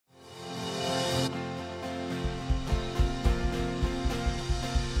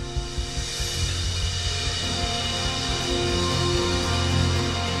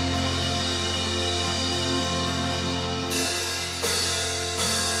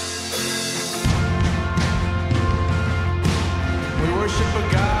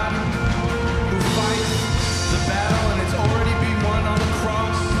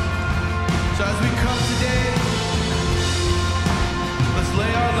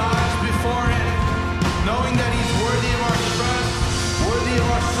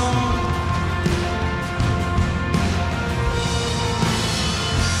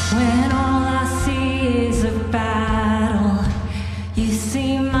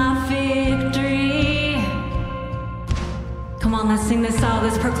on, let's sing this out,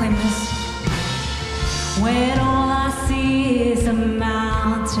 let's proclaim this. When all I see is a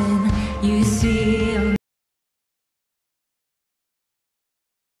mountain, you see a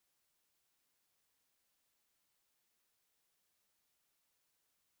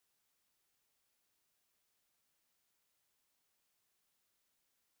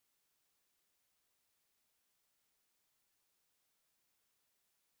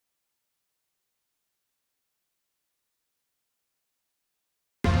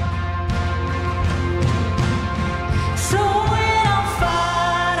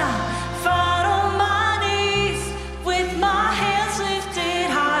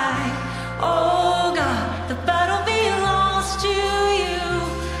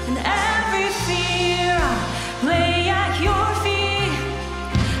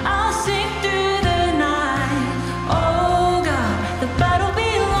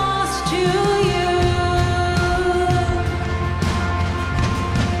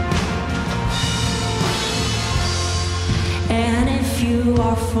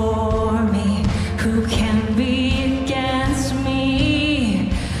for me, who can be against me?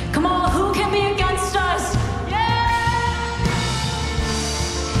 Come on, who can be against us? Yeah!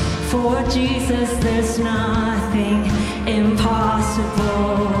 For Jesus, there's nothing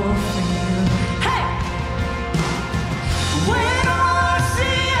impossible for you. Hey! When all I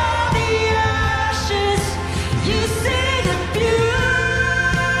see are the ashes, you see the beauty.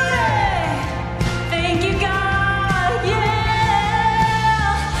 Thank you, God.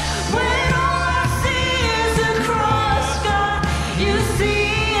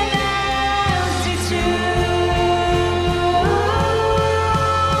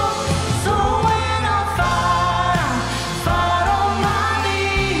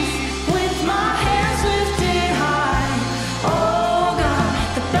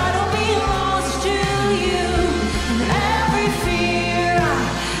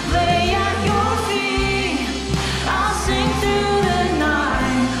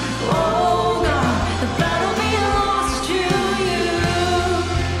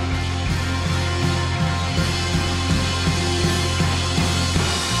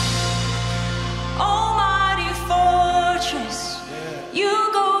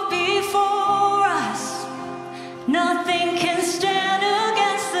 Nothing can stand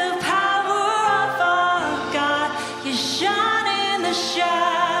against the power of our God. You shine in the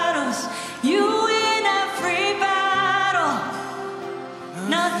shadows, you win every battle.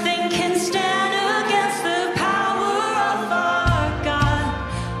 Nothing can stand against the power of our God.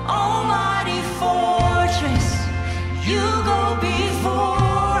 Almighty fortress, you go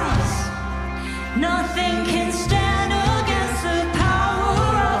before us. Nothing can stand against the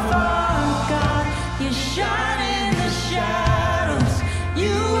power of our God. You shine in the shadows,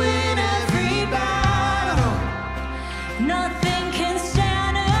 you win every battle. Nothing can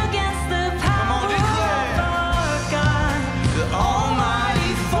stand against the power of our God. The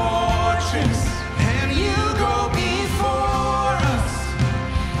almighty fortress, and you go before us.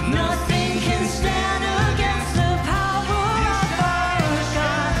 Nothing can stand against the power of our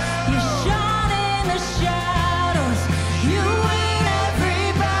God. You shine in the shadows, you win every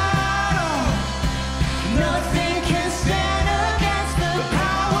battle. Nothing can stand against the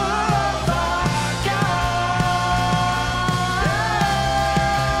power of our God.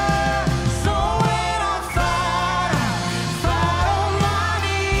 So when I fight on my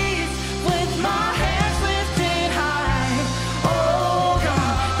knees with my hands lifted high. Oh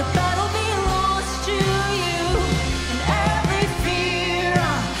God, the battle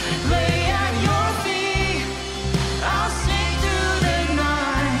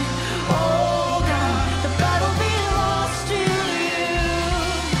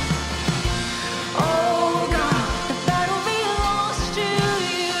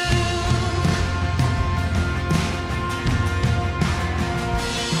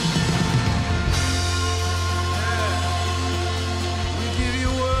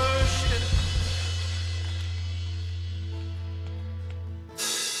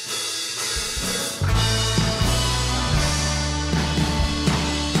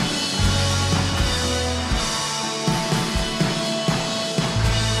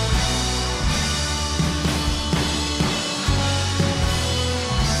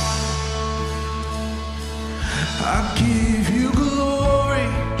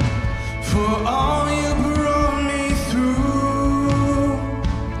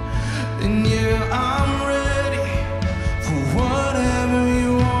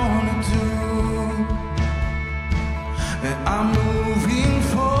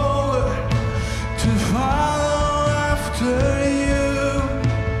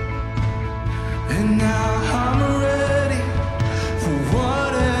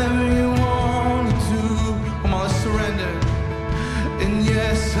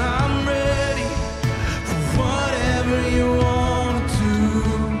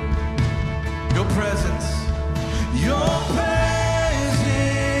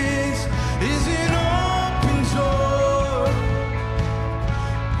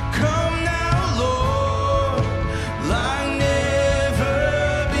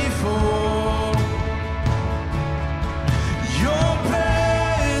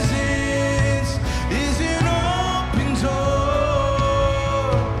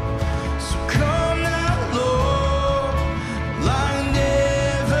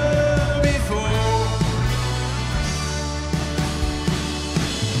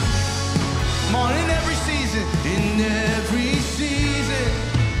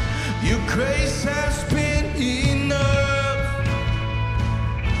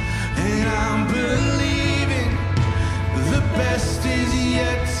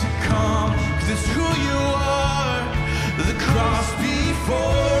cross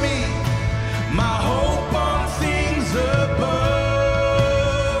before me, my hope on things above.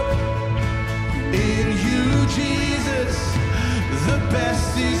 In you, Jesus, the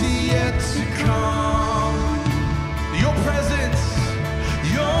best is yet to come. Your presence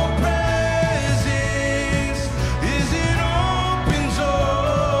is an open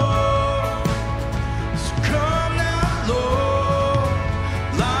door. So come now, Lord,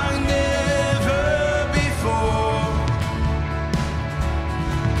 like never before.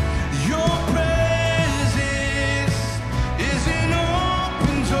 Your presence is an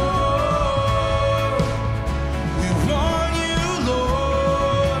open door. We want you,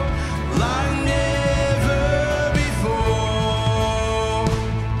 Lord, like never before.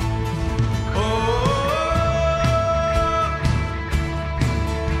 Oh,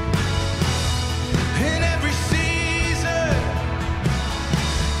 in every season,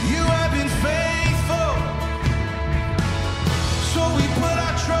 you have been faithful. So we put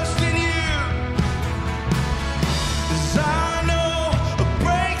our trust in you. 'Cause I know a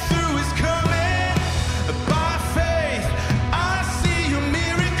breakthrough is coming. By faith, I see your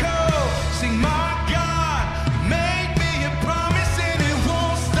miracle. Sing, my God, make me a promise and it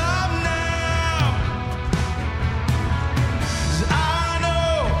won't stop now. 'Cause I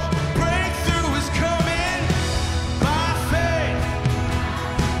know a breakthrough is coming. By faith,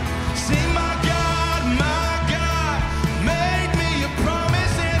 sing, my God, make me a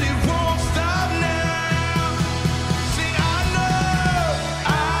promise and it won't stop now. Sing, I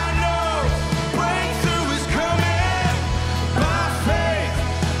know, breakthrough is coming. By faith,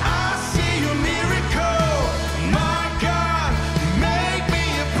 I see your miracle. My God, make me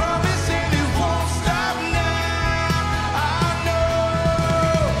a promise and it won't stop now. I know,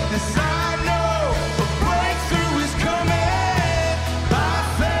 yes, I know, a breakthrough is coming. By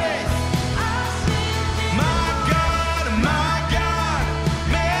faith, my God,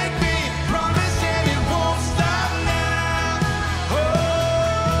 make me a promise and it won't stop now.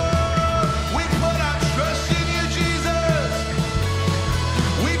 Oh, we put our trust in you, Jesus.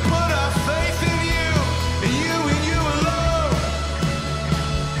 We put our faith in you and you alone.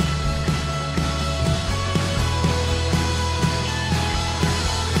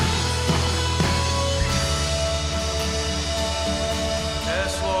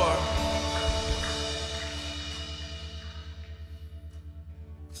 Yes, Lord.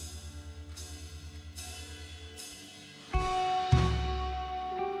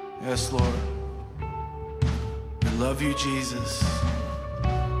 Yes, Lord. I love you, Jesus.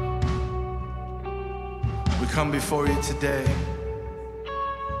 We come before you today.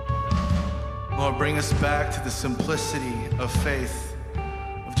 Lord, bring us back to the simplicity of faith,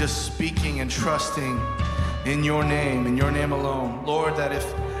 of just speaking and trusting in your name alone. Lord, that if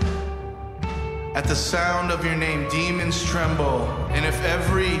at the sound of your name demons tremble, and if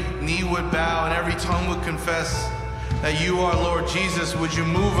every knee would bow and every tongue would confess that you are Lord Jesus, would you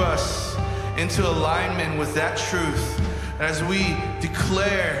move us into alignment with that truth? As we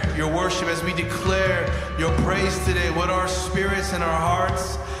declare your worship, as we declare your praise today, would our spirits and our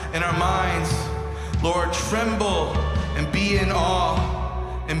hearts and our minds, Lord, tremble and be in awe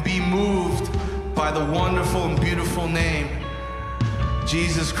and be moved by the wonderful and beautiful name,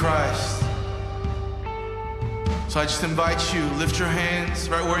 Jesus Christ. So I just invite you, lift your hands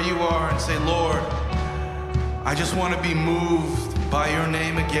right where you are and say, Lord, I just want to be moved by your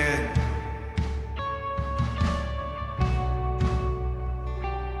name again.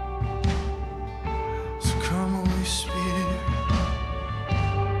 So come, Holy Spirit.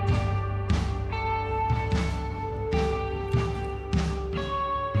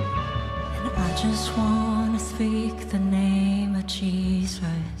 And I just want to speak the name of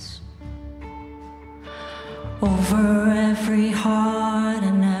Jesus over every heart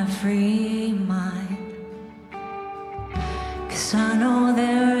and every mind. 'Cause I know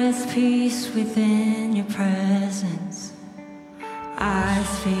there is peace within your presence. I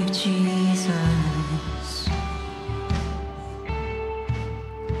speak Jesus.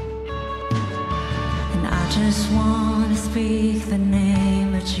 And I just want to speak the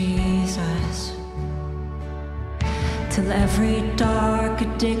name of Jesus till every dark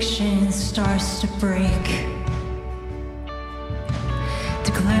addiction starts to break.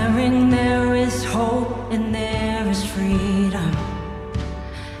 Declaring there is hope and there is freedom.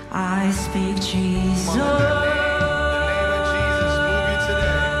 I speak Jesus. The name of Jesus move you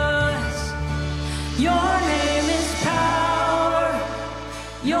today. Your name is power.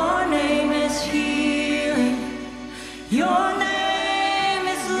 Your name is healing. Your name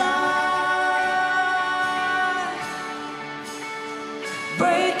is life.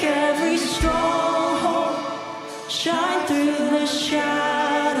 Break every stronghold. Shine through the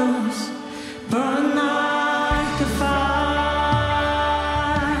shadows burn like a fire.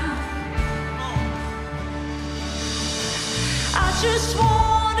 I just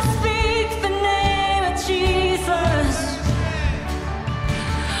want to speak the name of Jesus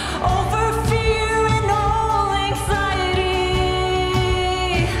over fear and all anxiety.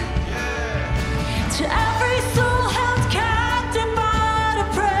 To every soul held captive by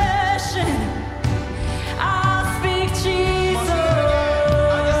depression, I'll speak Jesus.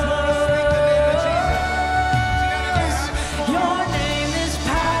 Your name is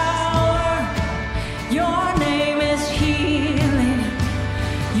power. Your name is healing.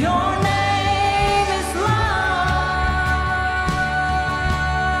 Your name is life.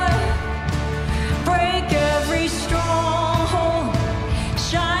 Break every stronghold.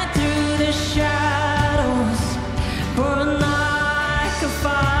 Shine through the shadows. Burn like a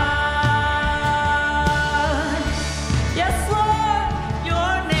fire. Yes, Lord,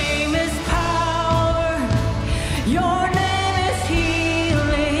 your name is power. Your name is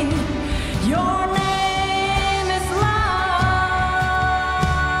healing. Your name is life.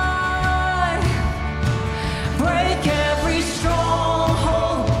 Break every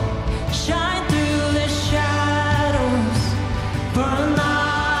stronghold. Shine through the shadows. Burn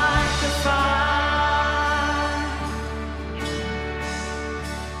like a fire.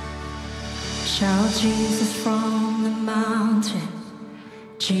 Shout Jesus from the mountain,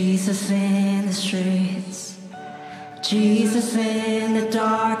 Jesus in the streets, Jesus in the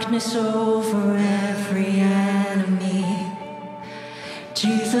darkness over every enemy,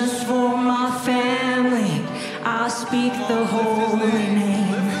 Jesus for my family. I speak the holy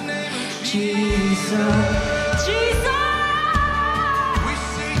name, Jesus. Jesus! We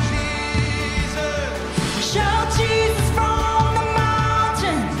see Jesus. Shout Jesus from the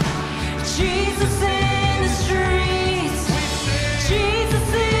mountain, Jesus in the streets, Jesus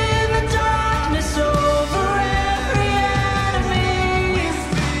in the darkness over every enemy,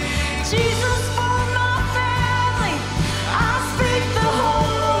 Jesus for my family. I speak the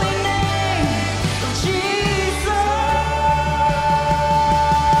holy name, Jesus.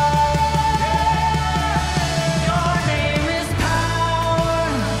 Your name is power.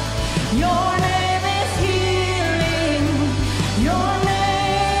 Your name is healing. Your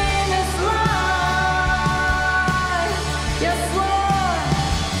name is life. Yes, Lord.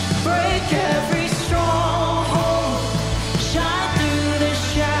 Break every stronghold. Shine through the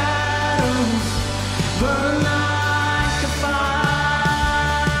shadows. Burn like a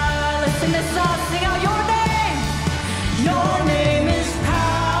fire. Let's sing this song. Sing out your name. Your name is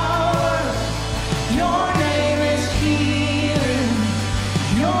power. Your name is healing.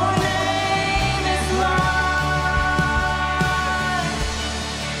 Your name is life.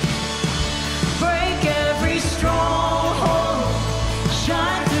 Break every stronghold.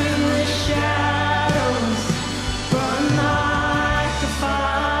 Shine through the shadows. Burn like a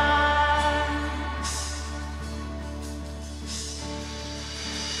fire.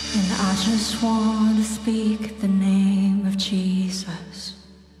 And I just want to speak the name of Jesus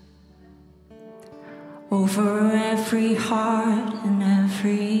over every heart and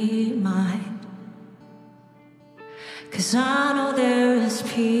every mind. 'Cause I know there is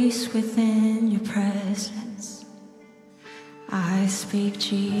peace within your presence. I speak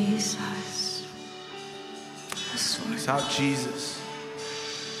Jesus. Yes, Lord. Shout Jesus.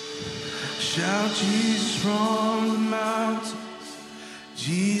 Shout Jesus from the mountains,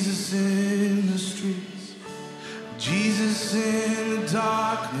 Jesus in the streets, Jesus in the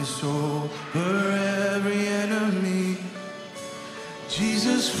darkness over every enemy,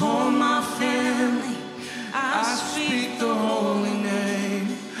 Jesus for my family. I speak the holy name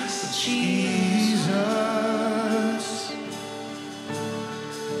of Jesus.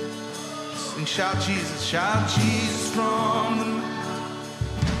 And shout Jesus from the mountains,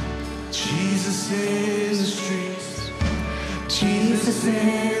 Jesus in the streets, Jesus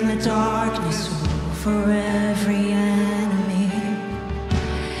in the darkness over every enemy,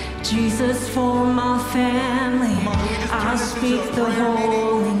 Jesus for my family. I speak the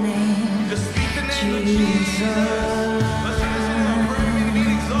holy name, just speak the name of Jesus. Jesus. Let's raise our hand for every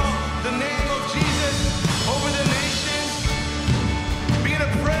meeting. Exalt the name of Jesus over the nations. Begin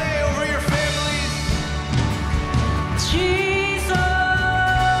to pray over your families. Jesus.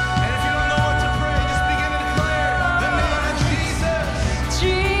 And if you don't know what to pray, just begin to declare the name of Jesus.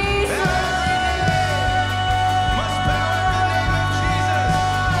 Jesus. Must bow at the name of Jesus.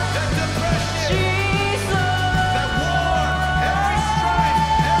 That depression, Jesus. that war, every strife,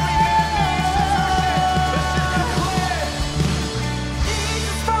 every man-made situation. Let's just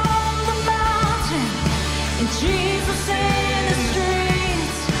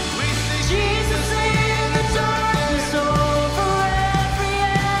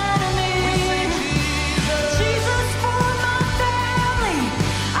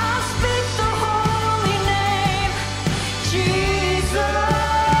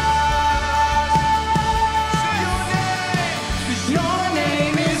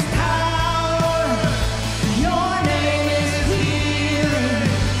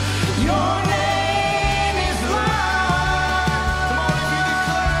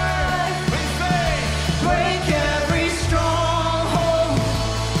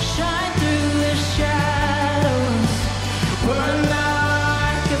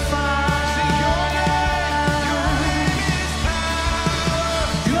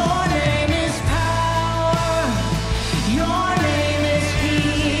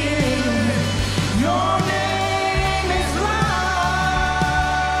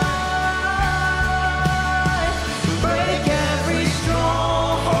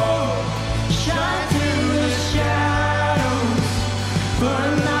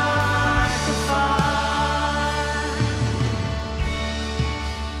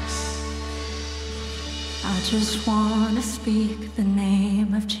just want to speak the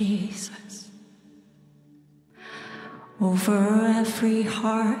name of Jesus over every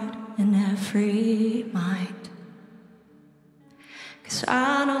heart and every mind. 'Cause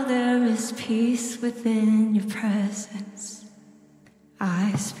I know there is peace within your presence.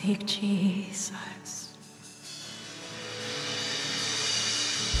 I speak Jesus.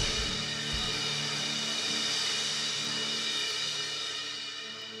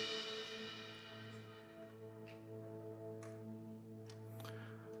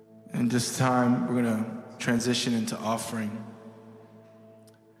 And this time, we're going to transition into offering.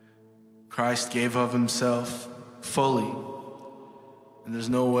 Christ gave of himself fully, and there's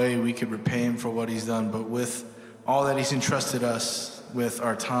no way we could repay him for what he's done, but with all that he's entrusted us with,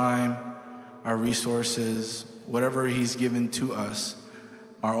 our time, our resources, whatever he's given to us,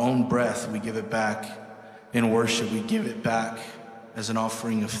 our own breath, we give it back in worship. We give it back as an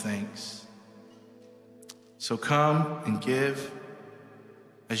offering of thanks. So come and give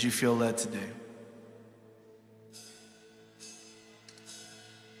as you feel led today.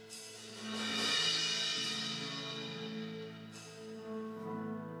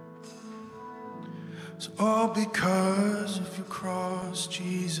 It's all because of your cross,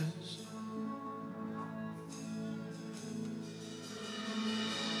 Jesus.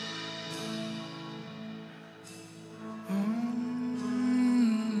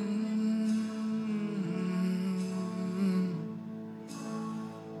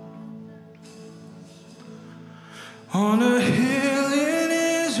 On a hill in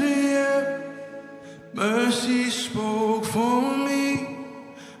Israel, mercy spoke for me.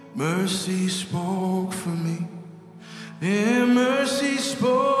 Mercy spoke for me. Yeah, mercy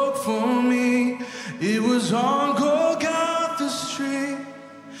spoke for me. It was on Golgotha's tree.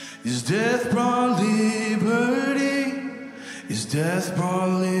 His death brought liberty. His death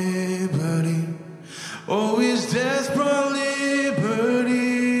brought liberty. Oh, his death brought liberty.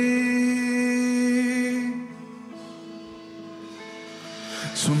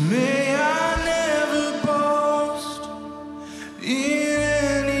 So may I never boast in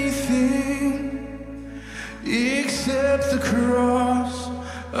anything except the cross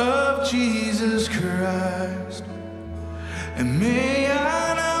of Jesus Christ. And may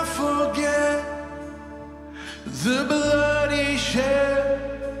I not forget the blood he shed.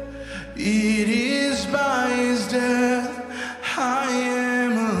 It is by his death I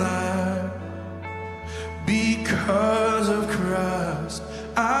am alive. Because of Christ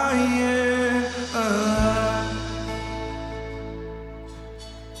I am alive.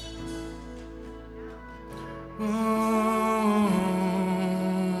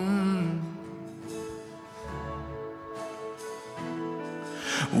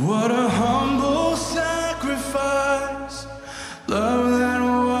 What a humble sacrifice. Love that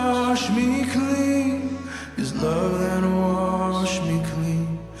washed me clean. His love that washed me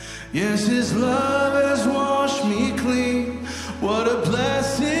clean. Yes, his love has washed me clean. What a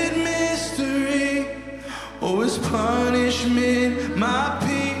blessed mystery. Oh, his punishment, my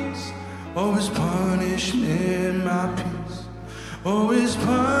peace. Oh, his punishment, my peace. Oh, his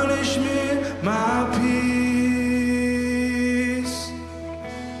punishment, my peace.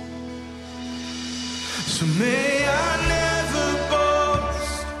 So may I never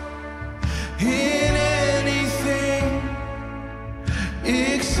boast in anything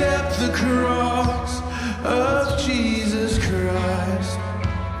except the cross of Jesus Christ.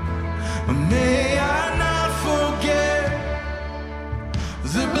 May I not forget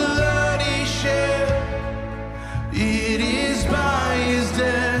the blood he shed. It is by his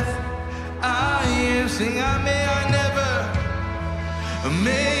death I am. Sing, may I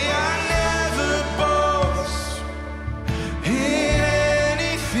never boast in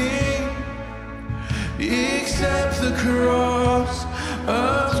anything except the cross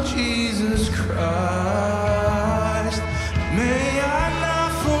of Jesus Christ. May I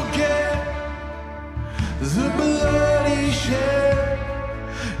not forget the blood he shed.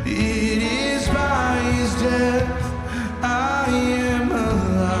 It is by his death I am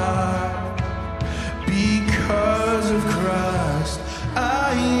alive. Because of Christ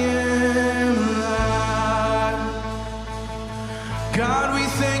I am alive. God, we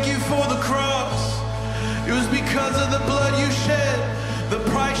thank you for the cross. It was because of the blood you shed, the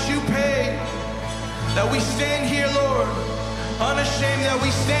price you paid, that we stand here, Lord, unashamed, that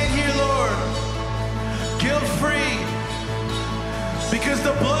we stand here, Lord, guilt-free, because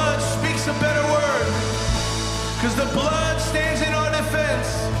the blood speaks a better word, because the blood stands in our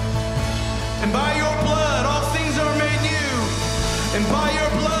defense, and by your blood all things are made new, and by your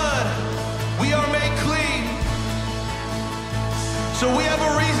blood we are made clean. So we have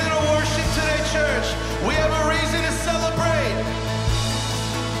a reason to worship today, church. We have a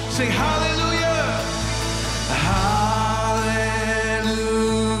Sing hallelujah. Hallelujah.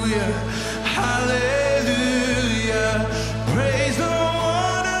 Hallelujah. Praise the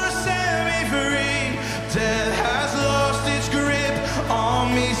one who set me free. Death has lost its grip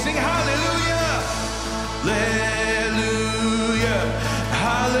on me. Sing hallelujah. Hallelujah.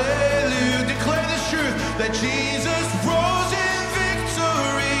 Hallelujah. Declare this truth that Jesus rose in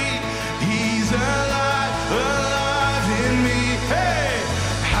victory. He's alive, alive in me. Hey!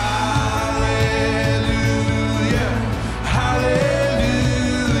 Hallelujah.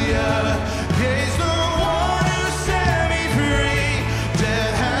 Hallelujah. Praise the one who set me free.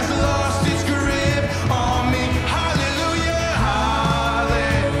 Death has lost its grip on me. Hallelujah.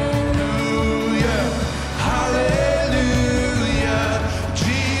 Hallelujah. Hallelujah.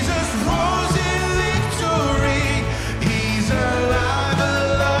 Jesus rose in victory. He's alive,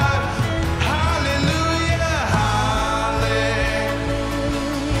 alive. Hallelujah.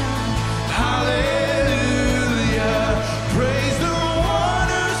 Hallelujah. Praise the one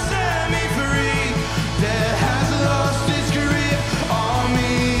who set me free. Death has lost its grip on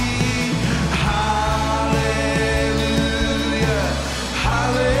me. Hallelujah.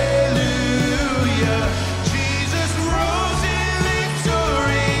 Hallelujah. Jesus rose in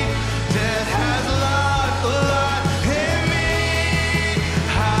victory. Death has lost alive in me.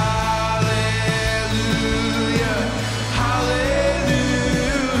 Hallelujah.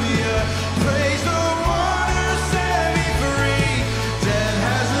 Hallelujah. Praise the one who set me free. Death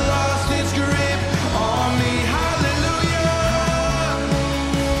has lost its grip on me. Hallelujah.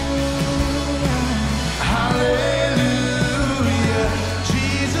 Hallelujah.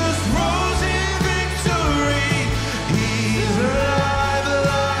 Jesus rose in victory. He's alive,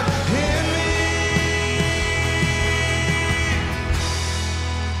 alive in me.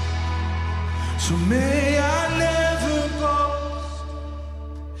 So may I never boast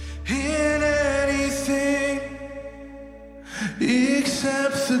in anything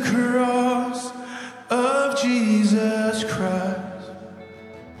except the cross of Jesus Christ.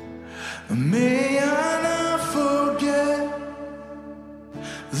 May I not forget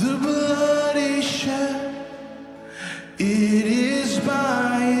the blood he shed. It is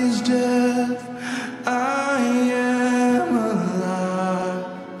by his death I am alive.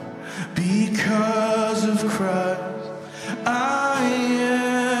 Because of Christ, I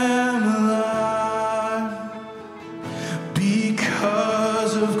am alive.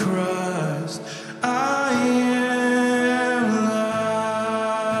 Because of Christ, I am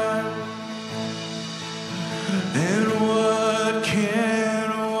alive. And what can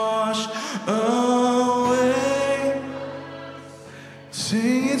wash away?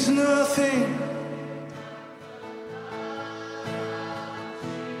 Sing it's nothing.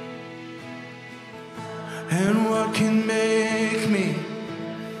 And what can make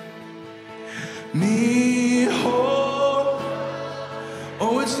me whole?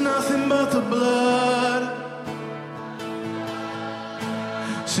 Oh, it's nothing but the blood.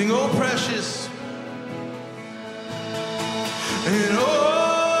 Sing, oh precious. And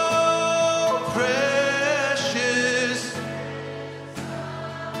oh precious.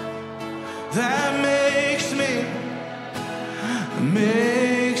 That makes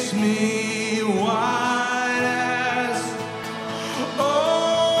me white as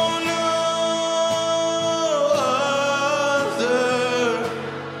oh no other.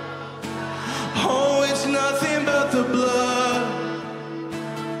 Oh, it's nothing but the blood.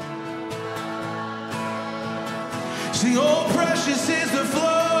 Sing, oh precious is the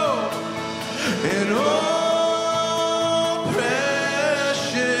flow, and oh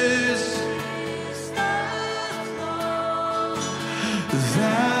precious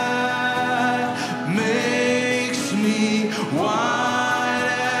that makes me white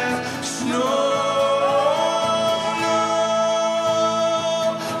as snow. No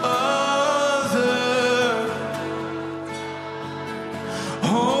other.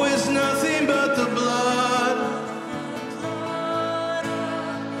 Oh, it's nothing but the blood.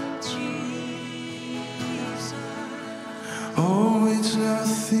 Oh, it's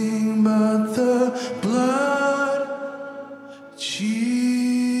nothing but the blood, Jesus.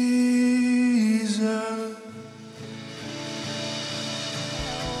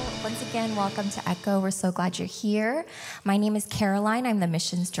 Once again, welcome to Echo. We're so glad you're here. My name is Caroline. I'm the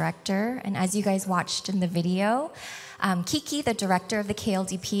missions director. And as you guys watched in the video, Kiki, the director of the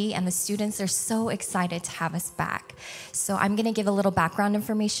KLDP, and the students are so excited to have us back. So I'm going to give a little background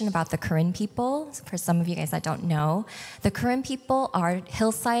information about the Karen people, for some of you guys that don't know. The Karen people are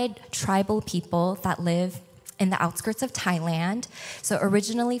hillside tribal people that live in the outskirts of Thailand. So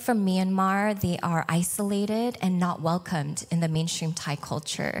originally from Myanmar, they are isolated and not welcomed in the mainstream Thai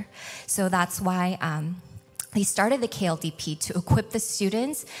culture. So that's why they started the KLDP to equip the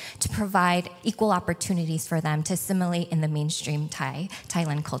students to provide equal opportunities for them to assimilate in the mainstream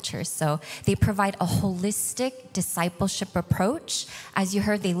Thailand culture. So they provide a holistic discipleship approach. As you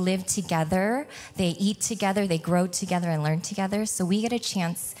heard, they live together, they eat together, they grow together and learn together. So we get a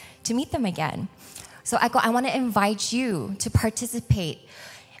chance to meet them again. So I want to invite you to participate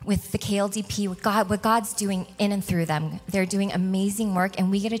with the KLDP, with God, what God's doing in and through them. They're doing amazing work,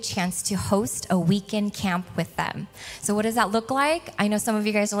 and we get a chance to host a weekend camp with them. So what does that look like? I know some of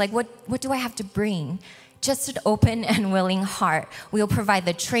you guys are like, what do I have to bring? Just an open and willing heart. We'll provide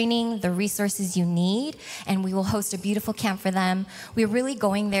the training, the resources you need, and we will host a beautiful camp for them. We're really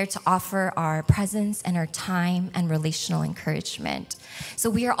going there to offer our presence and our time and relational encouragement.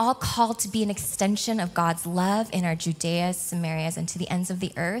 So we are all called to be an extension of God's love in our Judeas, Samarias, and to the ends of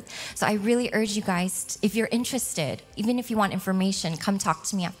the earth. So I really urge you guys, if you're interested, even if you want information, come talk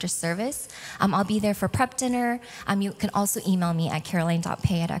to me after service. I'll be there for prep dinner. You can also email me at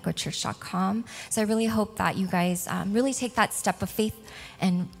caroline.pay@echochurch.com. So I really hope that you guys really take that step of faith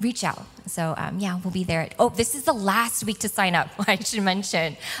and reach out. So we'll be there. Oh, this is the last week to sign up, I should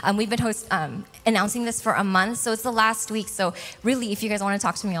mention. We've been announcing this for a month, so it's the last week. So really, if you guys want to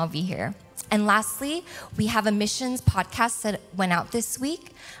talk to me, I'll be here. And lastly, we have a missions podcast that went out this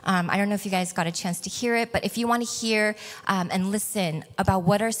week. I don't know if you guys got a chance to hear it, but if you want to hear and listen about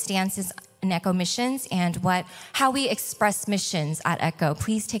what our stance is in Echo Missions and how we express missions at Echo,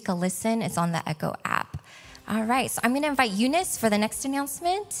 please take a listen. It's on the Echo app. All right, so I'm going to invite Eunice for the next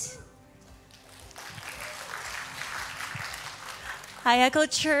announcement. Hi, Echo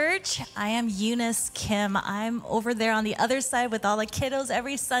Church. I am Eunice Kim. I'm over there on the other side with all the kiddos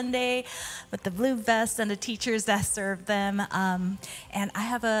every Sunday with the blue vests and the teachers that serve them. And I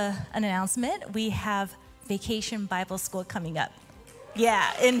have an announcement. We have Vacation Bible School coming up.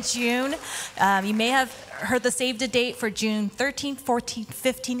 Yeah, in June. You may have heard the save the date for June 13th, 14th,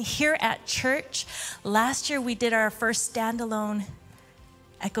 15th here at church. Last year, we did our first standalone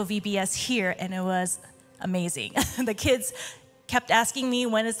Echo VBS here, and it was amazing. The kids kept asking me,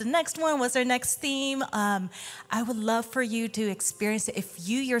 when is the next one? What's their next theme? I would love for you to experience it. If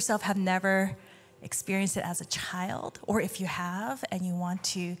you yourself have never experienced it as a child, or if you have and you want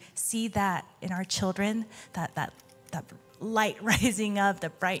to see that in our children, that light rising up, the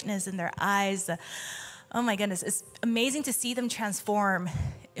brightness in their eyes. Oh my goodness, it's amazing to see them transform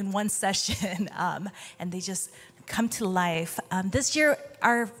in one session, and they just come to life. This year,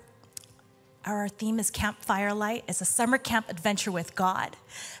 our theme is Camp Firelight. It's a summer camp adventure with God.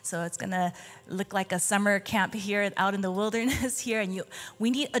 So it's gonna look like a summer camp here out in the wilderness here, and we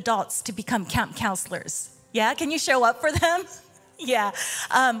need adults to become camp counselors. Yeah, can you show up for them? Yeah,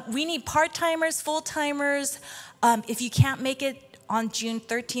 we need part-timers, full-timers. If you can't make it on June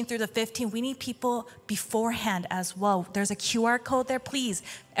 13th through the 15th, we need people beforehand as well. There's a QR code there. Please,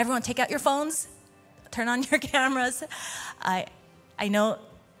 everyone take out your phones, turn on your cameras. I know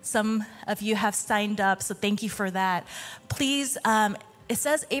some of you have signed up, so thank you for that. Please, it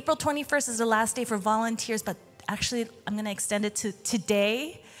says April 21st is the last day for volunteers, but actually I'm gonna extend it to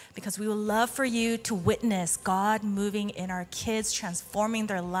today, because we would love for you to witness God moving in our kids, transforming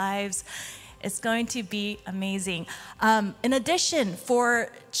their lives. It's going to be amazing. In addition,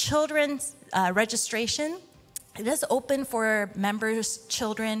 for children's registration, it is open for members'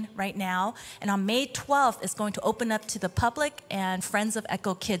 children right now. And on May 12th, it's going to open up to the public and friends of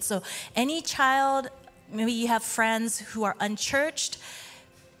Echo Kids. So any child, maybe you have friends who are unchurched,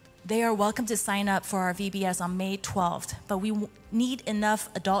 they are welcome to sign up for our VBS on May 12th. But we need enough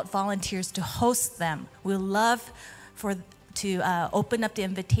adult volunteers to host them. We'd love to open up the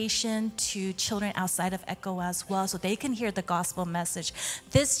invitation to children outside of Echo as well, so they can hear the gospel message.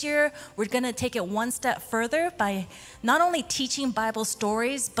 This year, we're going to take it one step further by not only teaching Bible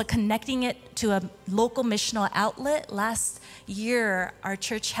stories, but connecting it to a local missional outlet. Last year, our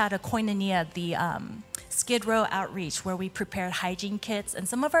church had a koinonia, the Skid Row outreach, where we prepared hygiene kits, and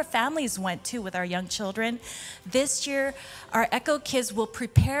some of our families went too with our young children. This year, our Echo Kids will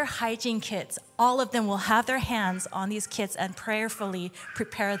prepare hygiene kits. All of them will have their hands on these kits and prayerfully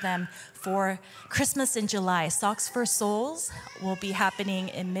prepare them for Christmas in July. Socks for Souls will be happening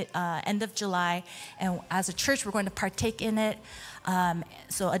in end of July, and as a church, we're going to partake in it.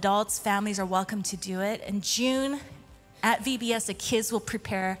 So adults, families are welcome to do it. In June, at VBS, the kids will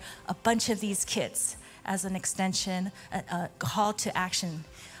prepare a bunch of these kits as an extension, a call to action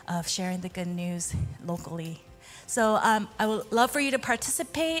of sharing the good news locally. So I would love for you to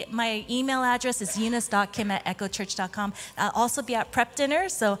participate. My email address is eunice.kim@echochurch.com. I'll also be at prep dinner,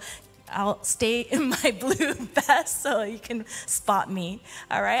 so I'll stay in my blue vest so you can spot me.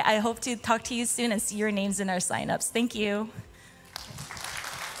 All right, I hope to talk to you soon and see your names in our signups. Thank you.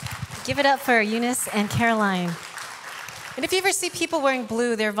 Give it up for Eunice and Caroline. And if you ever see people wearing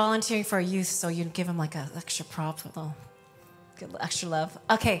blue, they're volunteering for a youth, so you give them like an extra prop, a little extra love.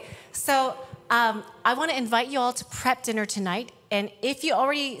 Okay, so I want to invite you all to prep dinner tonight. And if you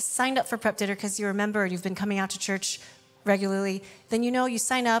already signed up for prep dinner because you remember you've been coming out to church regularly, then you know you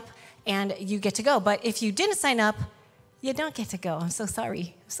sign up and you get to go. But if you didn't sign up, you don't get to go. I'm so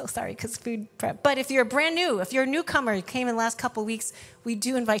sorry. I'm so sorry because food prep. But if you're brand new, if you're a newcomer, you came in the last couple of weeks, we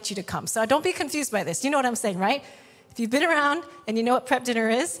do invite you to come. So don't be confused by this. You know what I'm saying, right? If you've been around and you know what prep dinner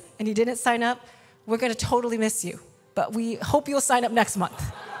is and you didn't sign up, we're going to totally miss you. But we hope you'll sign up next month.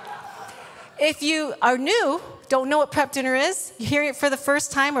 If you are new, don't know what prep dinner is, you're hearing it for the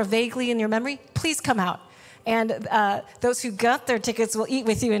first time or vaguely in your memory, please come out. And those who got their tickets will eat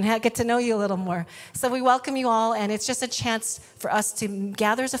with you and get to know you a little more. So we welcome you all, and it's just a chance for us to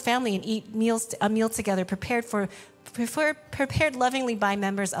gather as a family and eat a meal together, prepared lovingly by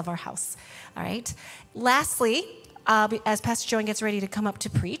members of our house. All right. Lastly, as Pastor Joanne gets ready to come up to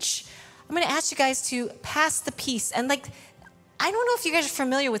preach, I'm going to ask you guys to pass the peace. And I don't know if you guys are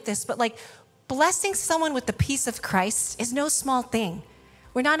familiar with this, but blessing someone with the peace of Christ is no small thing.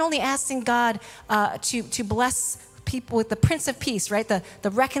 We're not only asking God to bless people with the Prince of Peace, right? The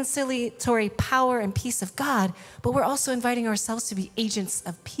reconciliatory power and peace of God, but we're also inviting ourselves to be agents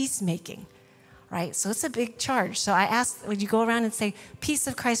of peacemaking, right? So it's a big charge. So I ask, when you go around and say, peace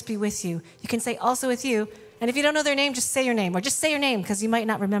of Christ be with you, you can say also with you. And if you don't know their name, just say your name, or just say your name because you might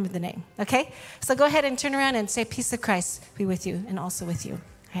not remember the name, okay? So go ahead and turn around and say, peace of Christ be with you and also with you,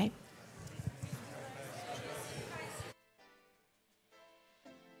 right?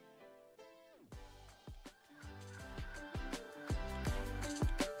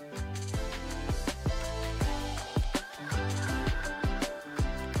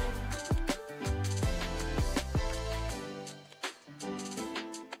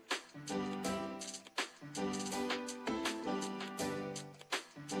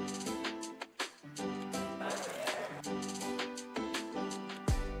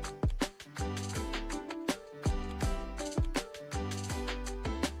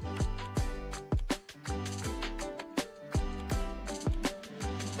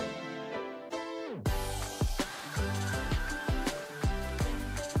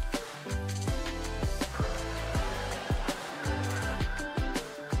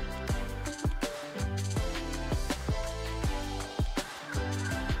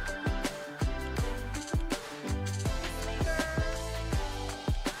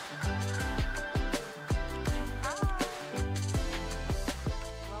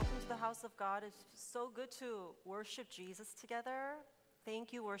 Of God. It's so good to worship Jesus together.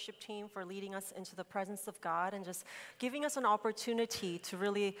 Thank you, worship team, for leading us into the presence of God and just giving us an opportunity to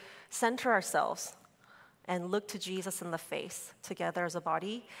really center ourselves and look to Jesus in the face together as a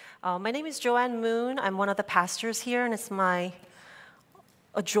body. My name is Joanne Moon. I'm one of the pastors here, and it's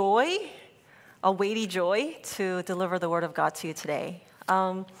a weighty joy to deliver the word of God to you today.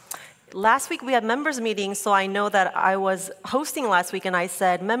 Last week we had members meetings, so I know that I was hosting last week and I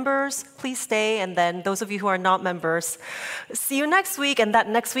said, members, please stay, and then those of you who are not members, see you next week, and that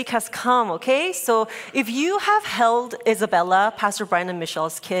next week has come, okay? So if you have held Isabella, Pastor Brian and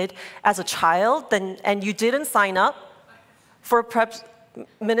Michelle's kid, as a child, and you didn't sign up for prep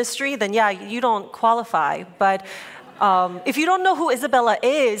ministry, then yeah, you don't qualify, but if you don't know who Isabella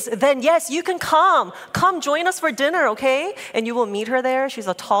is, then yes, you can come. Come join us for dinner, okay? And you will meet her there. She's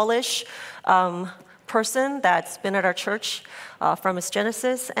a tallish person that's been at our church from its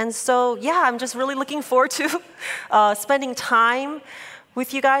genesis. And so, yeah, I'm just really looking forward to spending time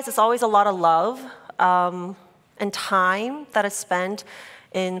with you guys. It's always a lot of love and time that is spent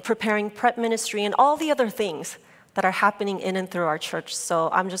in preparing prep ministry and all the other things that are happening in and through our church. So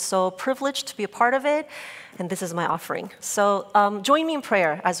I'm just so privileged to be a part of it, and this is my offering. So join me in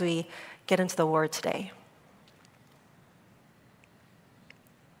prayer as we get into the word today.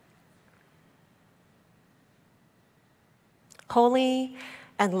 Holy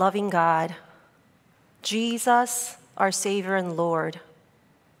and loving God, Jesus, our Savior and Lord,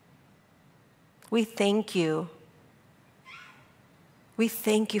 we thank you. We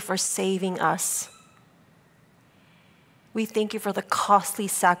thank you for saving us. We thank you for the costly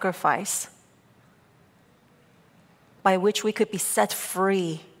sacrifice by which we could be set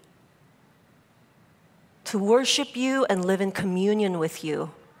free to worship you and live in communion with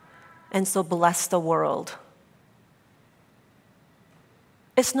you, and so bless the world.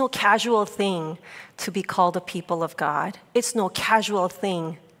 It's no casual thing to be called a people of God. It's no casual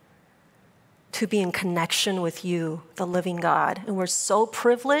thing to be in connection with you, the living God. And we're so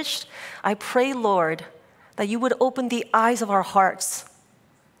privileged. I pray, Lord, that you would open the eyes of our hearts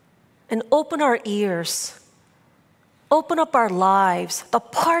and open our ears, open up our lives, the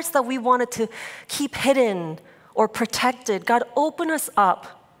parts that we wanted to keep hidden or protected. God, open us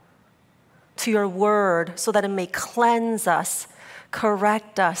up to your word so that it may cleanse us,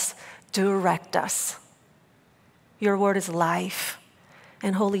 correct us, direct us. Your word is life.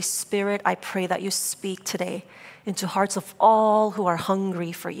 And Holy Spirit, I pray that you speak today into hearts of all who are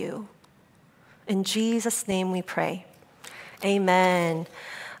hungry for you. In Jesus' name we pray. Amen.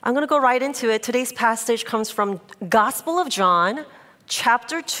 I'm going to go right into it. Today's passage comes from Gospel of John,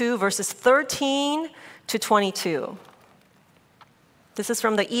 chapter 2, verses 13 to 22. This is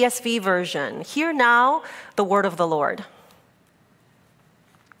from the ESV version. Hear now the word of the Lord.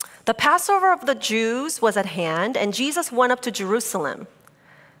 The Passover of the Jews was at hand, and Jesus went up to Jerusalem.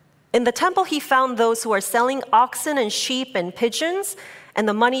 In the temple, he found those who were selling oxen and sheep and pigeons, and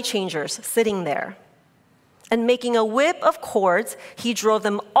the money changers sitting there. And making a whip of cords, he drove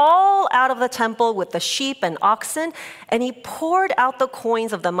them all out of the temple with the sheep and oxen, and he poured out the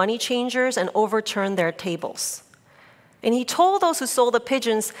coins of the money changers and overturned their tables. And he told those who sold the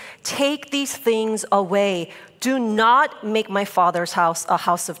pigeons, "Take these things away. Do not make my Father's house a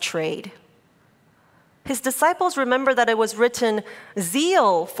house of trade." His disciples remembered that it was written,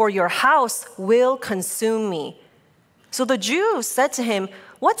 "Zeal for your house will consume me." So the Jews said to him,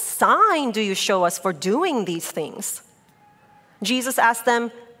 "What sign do you show us for doing these things?" Jesus asked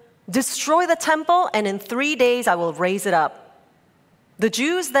them, "Destroy the temple, and in 3 days I will raise it up." The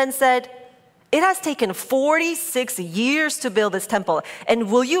Jews then said, "It has taken 46 years to build this temple, and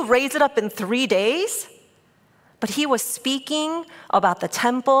will you raise it up in 3 days?" But he was speaking about the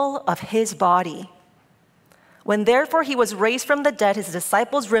temple of his body. When therefore he was raised from the dead, his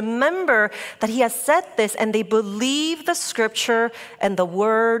disciples remember that he has said this, and they believe the scripture and the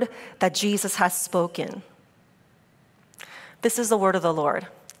word that Jesus has spoken. This is the word of the Lord.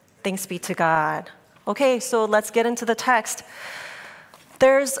 Thanks be to God. Okay, so let's get into the text.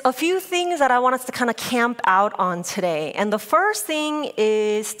 There's a few things that I want us to kind of camp out on today. And the first thing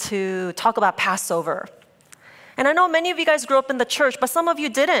is to talk about Passover. And I know many of you guys grew up in the church, but some of you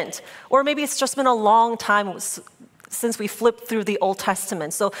didn't. Or maybe it's just been a long time since we flipped through the Old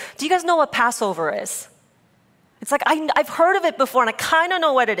Testament. So do you guys know what Passover is? It's like, I've heard of it before, and I kind of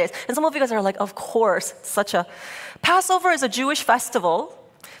know what it is. And some of you guys are like, of course, Passover is a Jewish festival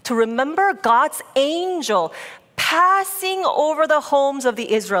to remember God's angel passing over the homes of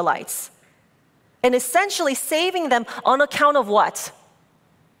the Israelites and essentially saving them on account of what?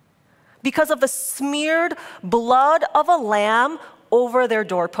 Because of the smeared blood of a lamb over their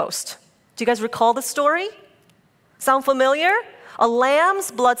doorpost. Do you guys recall the story? Sound familiar? A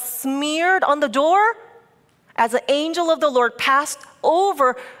lamb's blood smeared on the door. As the angel of the Lord passed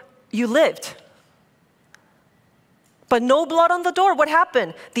over, you lived. But no blood on the door. What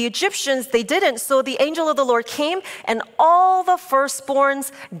happened? The Egyptians, they didn't. So the angel of the Lord came, and all the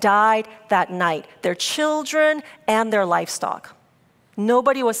firstborns died that night. Their children and their livestock.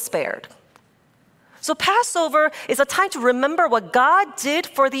 Nobody was spared. So Passover is a time to remember what God did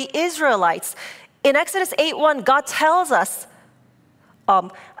for the Israelites. In Exodus 8:1, God tells us,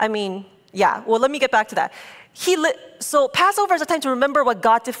 let me get back to that. So Passover is a time to remember what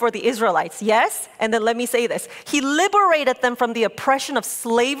God did for the Israelites, yes? And then let me say this. He liberated them from the oppression of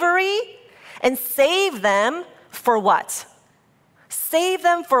slavery and saved them for what? Save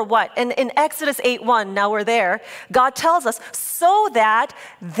them for what? And in Exodus 8:1, now we're there, God tells us, so that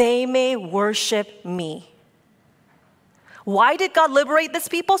they may worship me. Why did God liberate these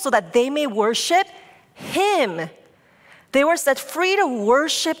people? So that they may worship him. They were set free to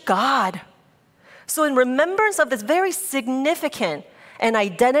worship God. So in remembrance of this very significant and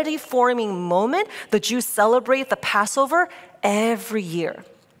identity-forming moment, the Jews celebrate the Passover every year.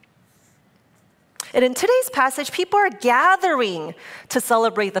 And in today's passage, people are gathering to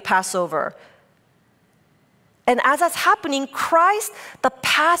celebrate the Passover. And as that's happening, Christ, the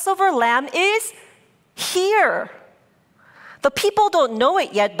Passover lamb, is here. The people don't know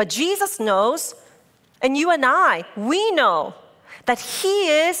it yet, but Jesus knows, and you and I, we know that he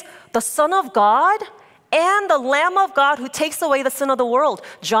is the Son of God and the Lamb of God who takes away the sin of the world.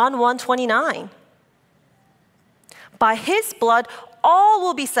 John 1:29. By his blood, all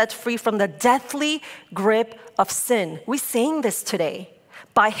will be set free from the deathly grip of sin. We sing this today.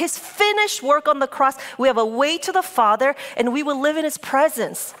 By his finished work on the cross, we have a way to the Father, and we will live in his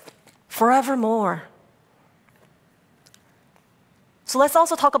presence forevermore. So let's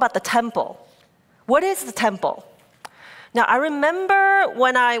also talk about the temple. What is the temple? Now, I remember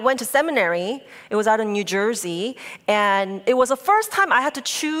when I went to seminary, it was out in New Jersey, and it was the first time I had to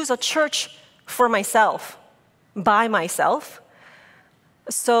choose a church for myself, by myself.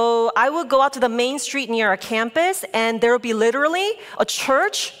 So I would go out to the main street near our campus, and there would be literally a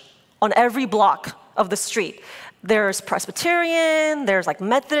church on every block of the street. There's Presbyterian, there's like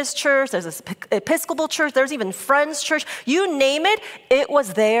Methodist church, there's this Episcopal church, there's even Friends church. You name it, it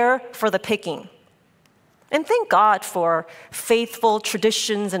was there for the picking. And thank God for faithful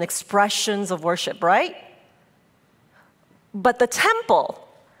traditions and expressions of worship, right? But the temple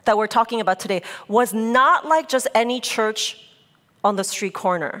that we're talking about today was not like just any church on the street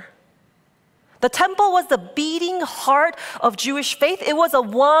corner. The temple was the beating heart of Jewish faith. It was a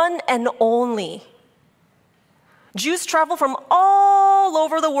one and only. Jews traveled from all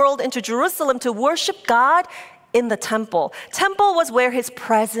over the world into Jerusalem to worship God in the temple. Temple was where his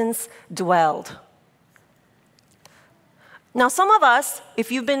presence dwelled. Now, some of us,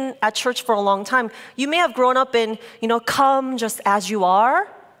 if you've been at church for a long time, you may have grown up in, come just as you are,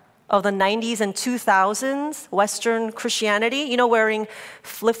 of the 90s and 2000s, Western Christianity, wearing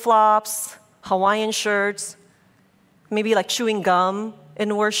flip-flops, Hawaiian shirts, maybe like chewing gum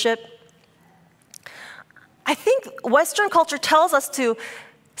in worship. I think Western culture tells us to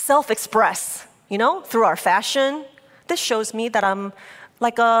self-express, through our fashion. This shows me that I'm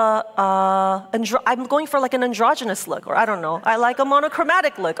like I'm going for like an androgynous look, or I don't know, I like a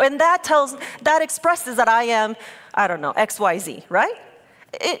monochromatic look. And that expresses that I am, I don't know, XYZ, right?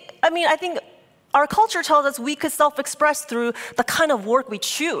 I think our culture tells us we could self-express through the kind of work we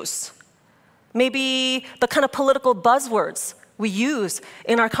choose. Maybe the kind of political buzzwords we use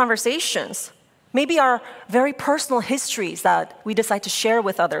in our conversations. Maybe our very personal histories that we decide to share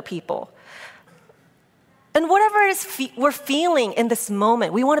with other people. And whatever it is we're feeling in this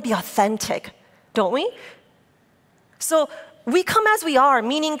moment, we want to be authentic, don't we? So we come as we are,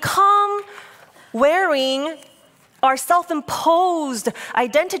 meaning come wearing our self-imposed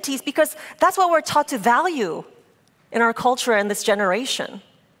identities, because that's what we're taught to value in our culture and this generation.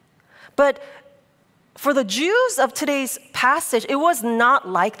 But for the Jews of today's passage, it was not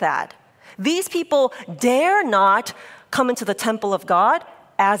like that. These people dare not come into the temple of God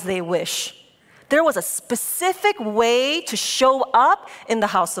as they wish. There was a specific way to show up in the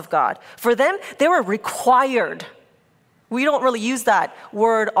house of God. For them, they were required. We don't really use that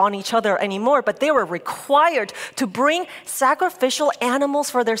word on each other anymore, but they were required to bring sacrificial animals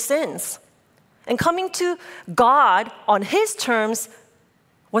for their sins. And coming to God on His terms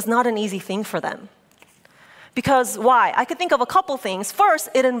was not an easy thing for them. Because why? I could think of a couple things. First,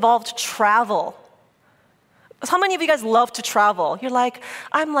 it involved travel. How many of you guys love to travel? You're like,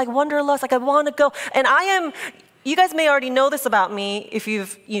 I'm like wanderlust, like I want to go. And you guys may already know this about me if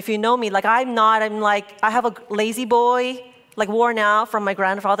you know me. Like I have a lazy boy, like worn out from my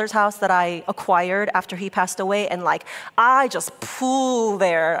grandfather's house that I acquired after he passed away. And like, I just pool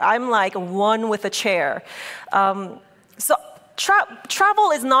there. I'm like one with a chair. So travel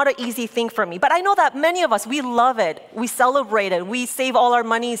is not an easy thing for me, but I know that many of us, we love it, we celebrate it, we save all our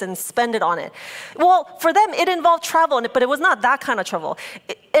monies and spend it on it. Well, for them, it involved travel, but it was not that kind of travel.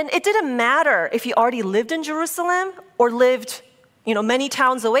 And it didn't matter if you already lived in Jerusalem or lived, many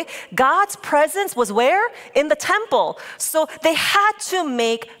towns away. God's presence was where? In the temple. So they had to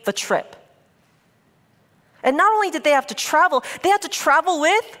make the trip. And not only did they have to travel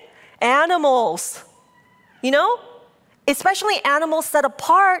with animals, especially animals set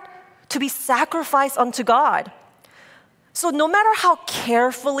apart to be sacrificed unto God. So no matter how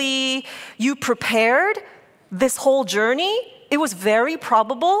carefully you prepared this whole journey, it was very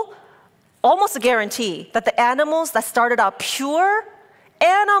probable, almost a guarantee, that the animals that started out pure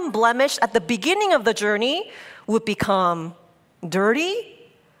and unblemished at the beginning of the journey would become dirty,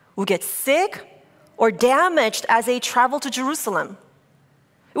 would get sick, or damaged as they traveled to Jerusalem.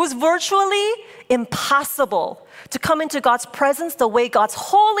 It was virtually impossible to come into God's presence the way God's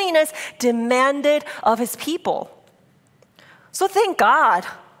holiness demanded of His people. So thank God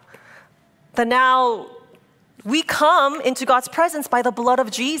that now we come into God's presence by the blood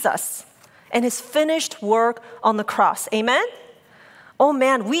of Jesus and His finished work on the cross. Amen? Oh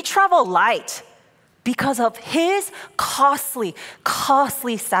man, we travel light because of His costly,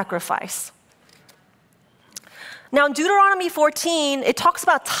 costly sacrifice. Now in Deuteronomy 14, it talks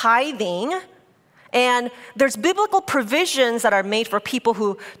about tithing, and there's biblical provisions that are made for people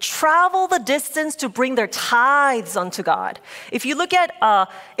who travel the distance to bring their tithes unto God. If you look at,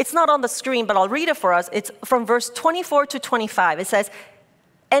 it's not on the screen, but I'll read it for us. It's from verse 24 to 25. It says,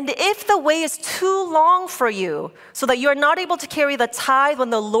 And if the way is too long for you, so that you are not able to carry the tithe when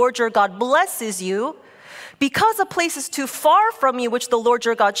the Lord your God blesses you, because a place is too far from you, which the Lord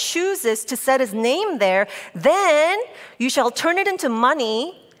your God chooses to set his name there, then you shall turn it into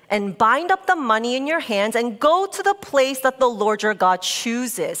money and bind up the money in your hands and go to the place that the Lord your God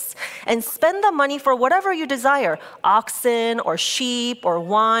chooses and spend the money for whatever you desire, oxen or sheep or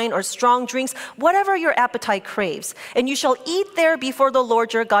wine or strong drinks, whatever your appetite craves. And you shall eat there before the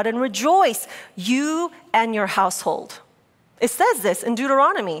Lord your God and rejoice, you and your household. It says this in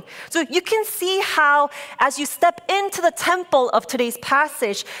Deuteronomy. So you can see how, as you step into the temple of today's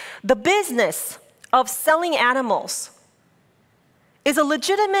passage, the business of selling animals is a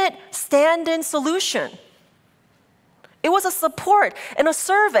legitimate stand-in solution. It was a support and a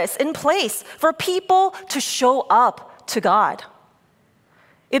service in place for people to show up to God.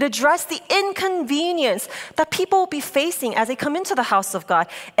 It addressed the inconvenience that people will be facing as they come into the house of God.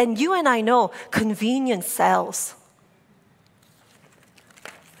 And you and I know convenience sells.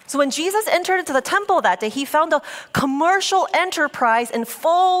 So when Jesus entered into the temple that day, he found a commercial enterprise in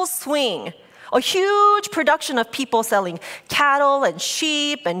full swing. A huge production of people selling cattle and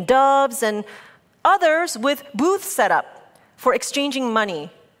sheep and doves and others with booths set up for exchanging money.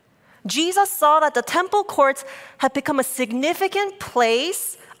 Jesus saw that the temple courts had become a significant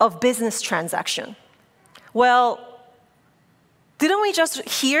place of business transaction. Well, didn't we just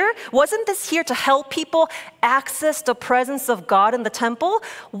hear? Wasn't this here to help people access the presence of God in the temple?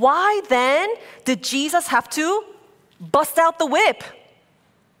 Why then did Jesus have to bust out the whip?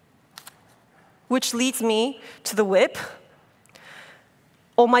 Which leads me to the whip.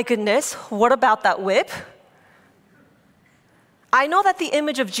 Oh my goodness, what about that whip? I know that the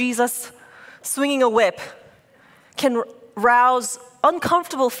image of Jesus swinging a whip can rouse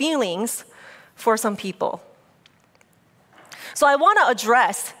uncomfortable feelings for some people. So I want to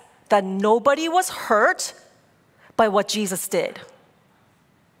address that nobody was hurt by what Jesus did.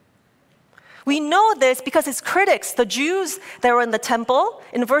 We know this because his critics, the Jews that were in the temple,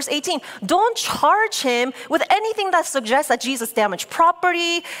 in verse 18, don't charge him with anything that suggests that Jesus damaged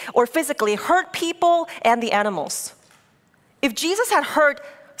property or physically hurt people and the animals. If Jesus had hurt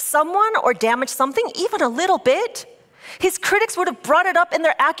someone or damaged something, even a little bit, his critics would have brought it up in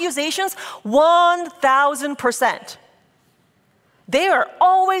their accusations 1,000%. They are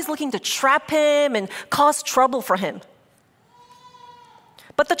always looking to trap him and cause trouble for him.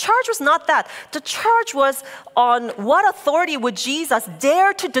 But the charge was not that. The charge was on what authority would Jesus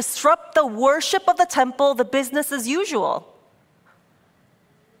dare to disrupt the worship of the temple, the business as usual.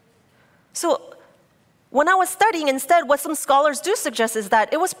 So when I was studying, instead, what some scholars do suggest is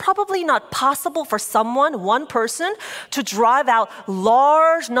that it was probably not possible for someone, one person, to drive out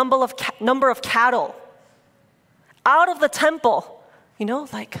large number of cattle out of the temple. You know,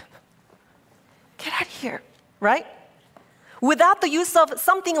 like, get out of here, right? Without the use of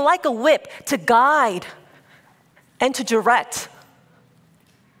something like a whip to guide and to direct.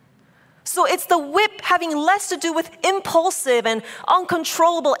 So it's the whip having less to do with impulsive and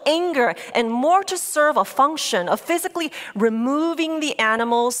uncontrollable anger and more to serve a function of physically removing the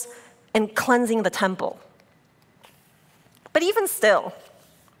animals and cleansing the temple. But even still,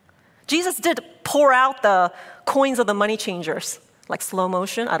 Jesus did pour out the coins of the money changers, like slow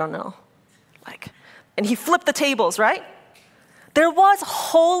motion, I don't know. And he flipped the tables, right? There was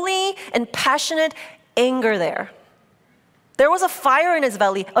holy and passionate anger there. There was a fire in his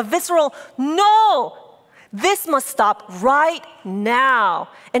belly, a visceral, no, this must stop right now.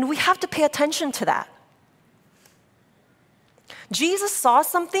 And we have to pay attention to that. Jesus saw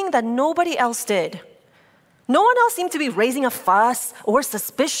something that nobody else did. No one else seemed to be raising a fuss or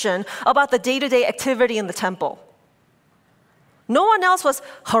suspicion about the day-to-day activity in the temple. No one else was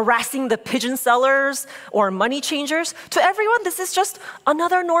harassing the pigeon sellers or money changers. To everyone, this is just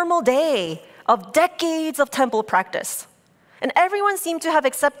another normal day of decades of temple practice. And everyone seemed to have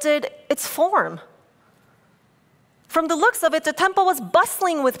accepted its form. From the looks of it, the temple was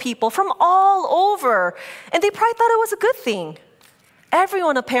bustling with people from all over, and they probably thought it was a good thing.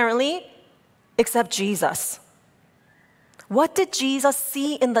 Everyone apparently, except Jesus. What did Jesus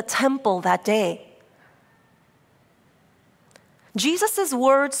see in the temple that day? Jesus'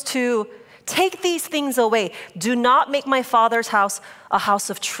 words to take these things away, do not make my Father's house a house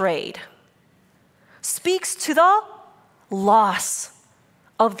of trade, speaks to the loss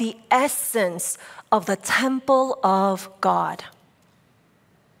of the essence of the temple of God.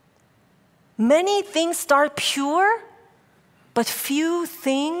 Many things start pure, but few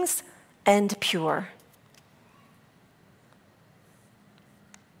things end pure.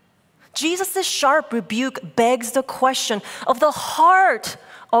 Jesus' sharp rebuke begs the question of the heart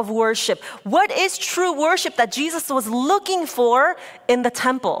of worship? What is true worship that Jesus was looking for in the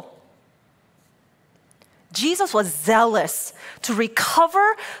temple? Jesus was zealous to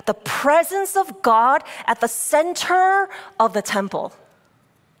recover the presence of God at the center of the temple.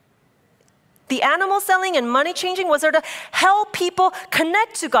 The animal selling and money changing was there to help people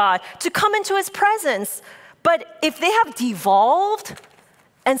connect to God, to come into His presence. But if they have devolved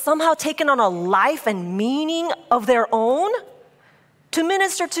and somehow taken on a life and meaning of their own, to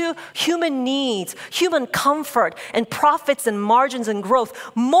minister to human needs, human comfort, and profits and margins and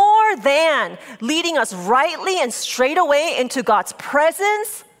growth, more than leading us rightly and straight away into God's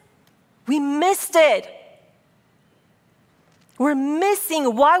presence, we missed it. We're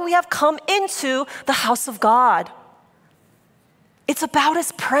missing why we have come into the house of God. It's about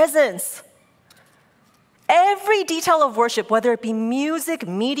His presence. Every detail of worship, whether it be music,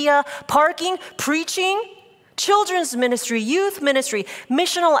 media, parking, preaching, children's ministry, youth ministry,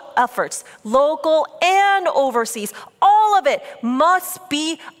 missional efforts, local and overseas, all of it must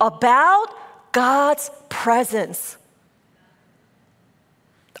be about God's presence.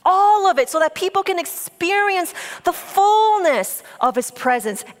 All of it, so that people can experience the fullness of His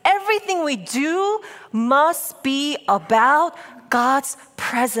presence. Everything we do must be about God's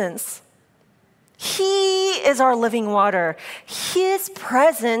presence. He is our living water. His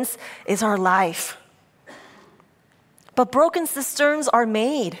presence is our life. But broken cisterns are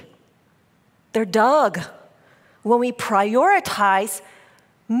made. They're dug when we prioritize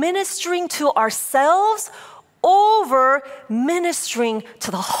ministering to ourselves over ministering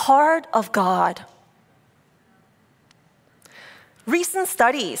to the heart of God. Recent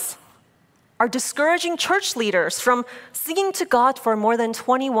studies are discouraging church leaders from singing to God for more than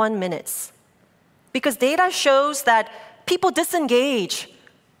 21 minutes because data shows that people disengage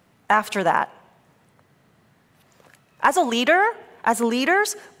after that. As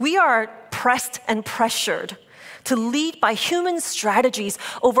leaders, we are pressed and pressured to lead by human strategies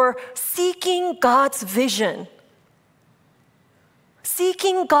over seeking God's vision,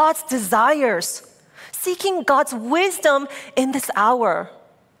 seeking God's desires, seeking God's wisdom in this hour.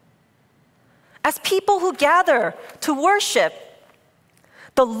 As people who gather to worship,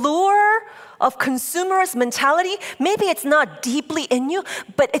 the lure of consumerist mentality, maybe it's not deeply in you,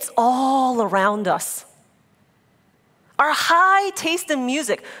 but it's all around us. Our high taste in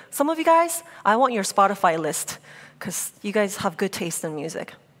music. Some of you guys, I want your Spotify list because you guys have good taste in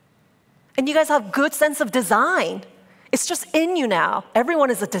music. And you guys have good sense of design. It's just in you now.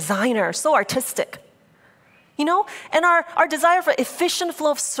 Everyone is a designer, so artistic. You know? And our desire for efficient flow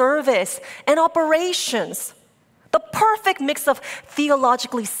of service and operations. The perfect mix of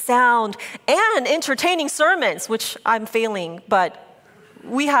theologically sound and entertaining sermons, which I'm failing, but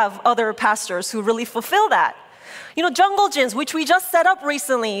we have other pastors who really fulfill that. You know, jungle gyms, which we just set up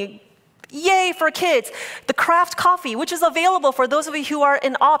recently. Yay for kids. The craft coffee, which is available for those of you who are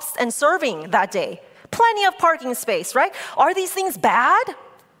in ops and serving that day. Plenty of parking space, right? Are these things bad?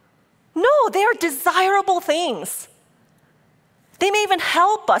 No, they are desirable things. They may even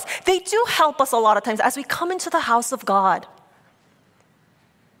help us. They do help us a lot of times as we come into the house of God.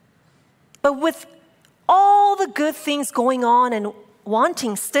 But with all the good things going on and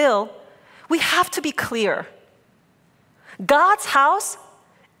wanting still, we have to be clear. God's house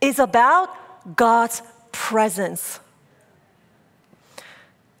is about God's presence.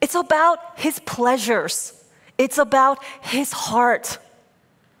 It's about His pleasures. It's about His heart.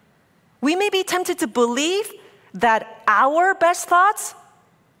 We may be tempted to believe that our best thoughts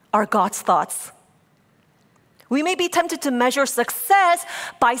are God's thoughts. We may be tempted to measure success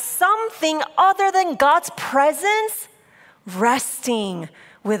by something other than God's presence resting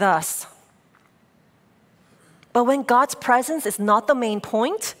with us. But when God's presence is not the main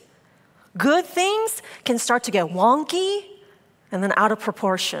point, good things can start to get wonky and then out of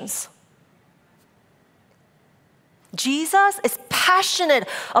proportions. Jesus is passionate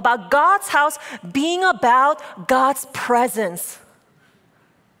about God's house being about God's presence.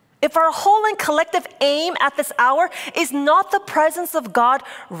 If our whole and collective aim at this hour is not the presence of God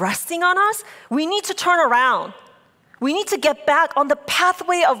resting on us, we need to turn around. We need to get back on the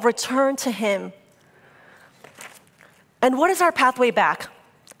pathway of return to Him. And what is our pathway back?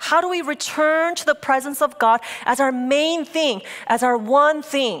 How do we return to the presence of God as our main thing, as our one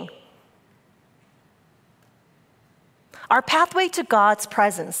thing? Our pathway to God's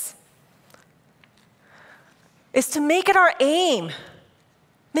presence is to make it our aim.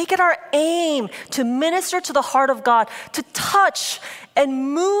 Make it our aim to minister to the heart of God, to touch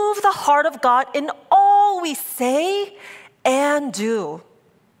and move the heart of God in all we say and do.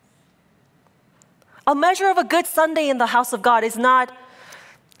 A measure of a good Sunday in the house of God is not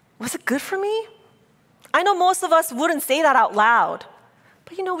Was it good for me? I know most of us wouldn't say that out loud,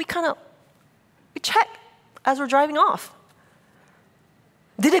 but we check as we're driving off.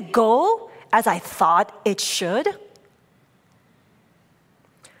 Did it go as I thought it should?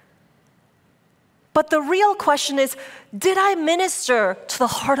 But the real question is, did I minister to the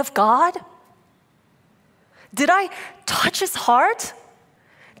heart of God? Did I touch his heart?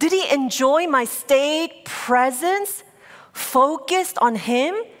 Did he enjoy my staid presence, focused on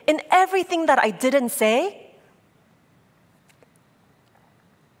him in everything that I didn't say?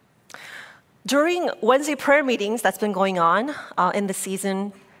 During Wednesday prayer meetings that's been going on in the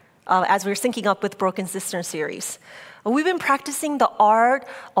season as we're syncing up with Broken Cisterns series, we've been practicing the art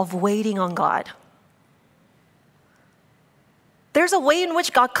of waiting on God. There's a way in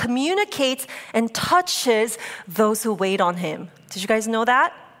which God communicates and touches those who wait on him. Did you guys know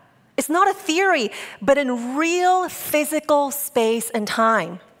that? It's not a theory, but in real physical space and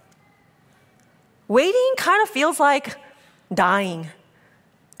time. Waiting kind of feels like dying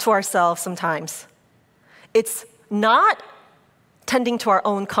to ourselves sometimes. It's not tending to our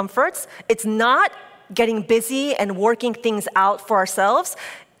own comforts. It's not getting busy and working things out for ourselves.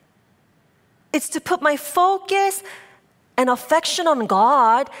 It's to put my focus and affection on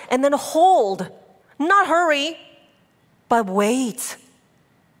God and then hold, not hurry, but wait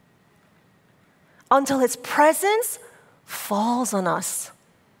until his presence falls on us.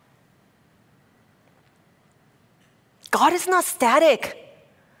 God is not static.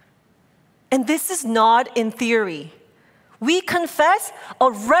 And this is not in theory. We confess a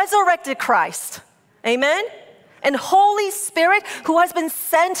resurrected Christ. Amen? And Holy Spirit who has been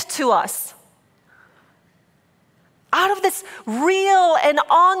sent to us. Out of this real and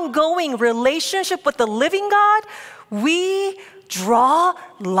ongoing relationship with the living God, we draw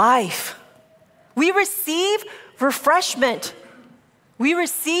life. We receive refreshment. We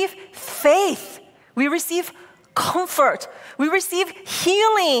receive faith. We receive comfort. We receive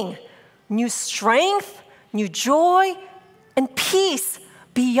healing, new strength, new joy, and peace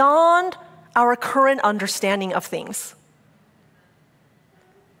beyond our current understanding of things.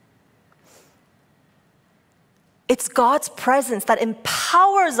 It's God's presence that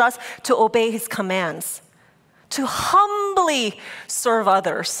empowers us to obey his commands, to humbly serve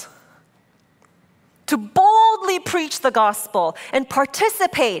others, to boldly preach the gospel and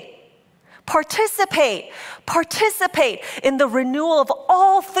participate in the renewal of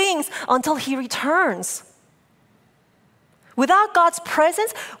all things until he returns. Without God's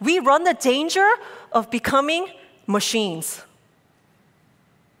presence, we run the danger of becoming machines.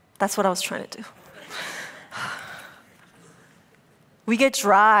 That's what I was trying to do. We get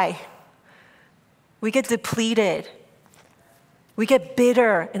dry. We get depleted. We get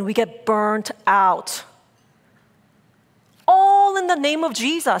bitter and we get burnt out. All in the name of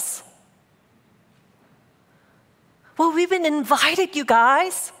Jesus. Well, we've been invited, you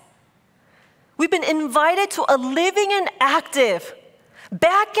guys. We've been invited to a living and active,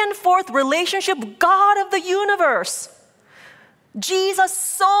 back and forth relationship with God of the universe. Jesus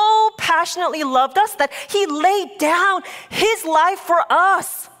so passionately loved us that he laid down his life for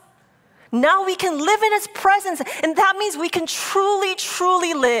us. Now we can live in his presence, and that means we can truly,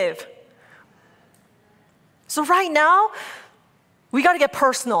 truly live. So right now, we got to get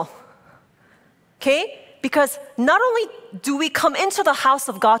personal, okay? Because not only do we come into the house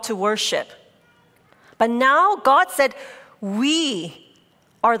of God to worship, but now God said we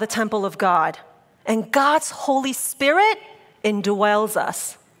are the temple of God, and God's Holy Spirit indwells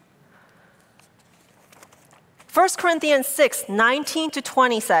us. 1 Corinthians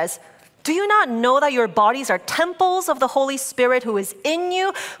 6:19-20 says, "Do you not know that your bodies are temples of the Holy Spirit who is in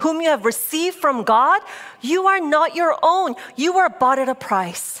you, whom you have received from God? You are not your own. You were bought at a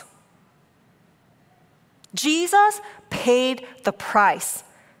price." Jesus paid the price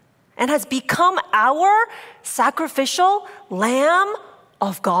and has become our sacrificial Lamb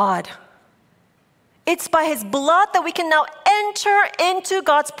of God. It's by his blood that we can now enter into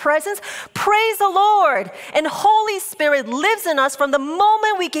God's presence. Praise the Lord. And Holy Spirit lives in us from the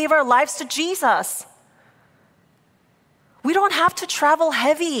moment we gave our lives to Jesus. We don't have to travel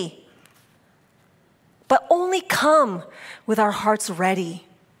heavy, but only come with our hearts ready.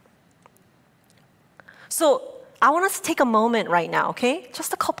 So I want us to take a moment right now, okay?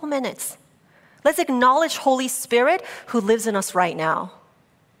 Just a couple minutes. Let's acknowledge Holy Spirit who lives in us right now.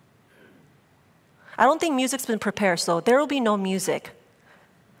 I don't think music's been prepared, so there will be no music.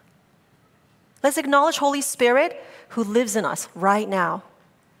 Let's acknowledge Holy Spirit who lives in us right now.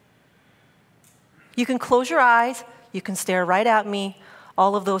 You can close your eyes, you can stare right at me.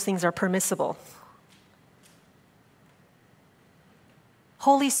 All of those things are permissible.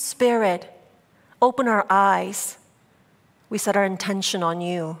 Holy Spirit, open our eyes. We set our intention on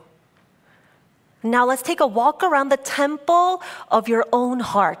you. Now let's take a walk around the temple of your own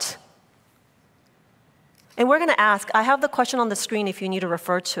heart. And we're going to ask, I have the question on the screen if you need to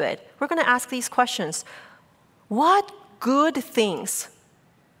refer to it. We're going to ask these questions. What good things,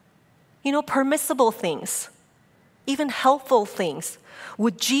 permissible things, even helpful things,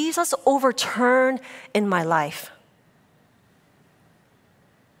 would Jesus overturn in my life?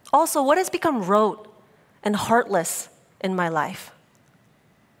 Also, what has become rote and heartless in my life?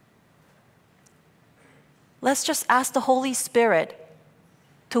 Let's just ask the Holy Spirit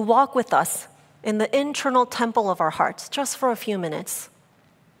to walk with us in the internal temple of our hearts just for a few minutes.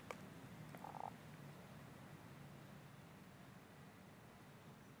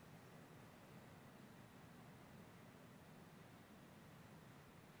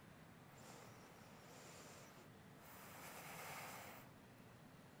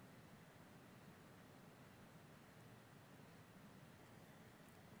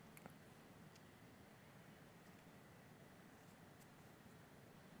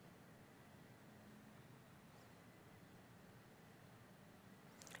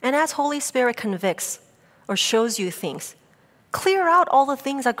 And as Holy Spirit convicts or shows you things, clear out all the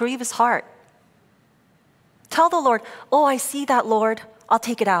things that grieve his heart. Tell the Lord, oh, I see that, Lord. I'll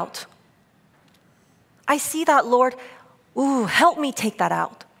take it out. I see that, Lord. Ooh, help me take that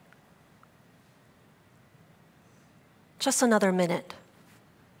out. Just another minute.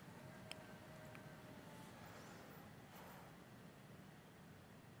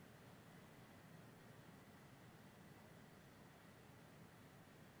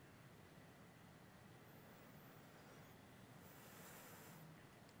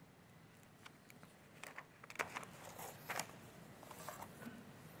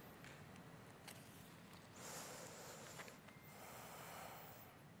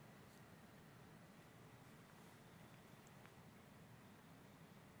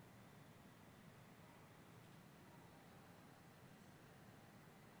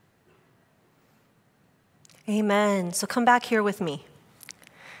 Amen. So come back here with me,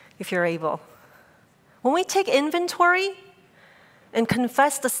 if you're able. When we take inventory and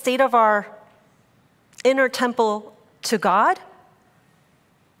confess the state of our inner temple to God,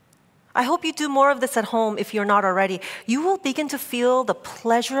 I hope you do more of this at home if you're not already. You will begin to feel the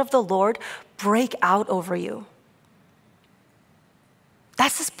pleasure of the Lord break out over you.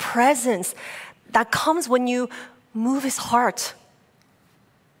 That's His presence that comes when you move His heart.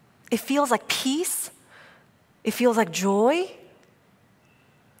 It feels like peace. It feels like joy.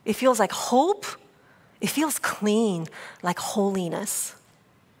 It feels like hope. It feels clean, like holiness.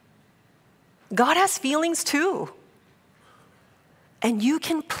 God has feelings too. And you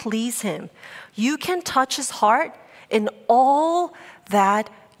can please Him. You can touch His heart in all that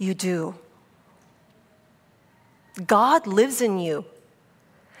you do. God lives in you.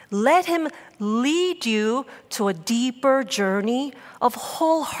 Let Him lead you to a deeper journey of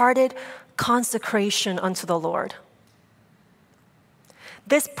wholehearted consecration unto the Lord.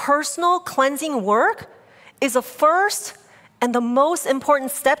 This personal cleansing work is a first and the most important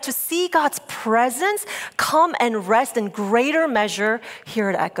step to see God's presence come and rest in greater measure here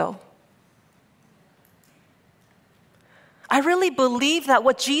at Echo. I really believe that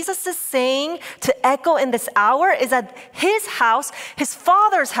what Jesus is saying to Echo in this hour is that His house, His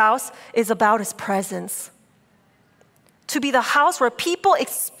Father's house, is about His presence. To be the house where people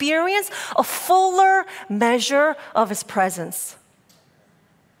experience a fuller measure of His presence.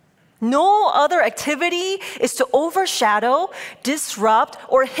 No other activity is to overshadow, disrupt,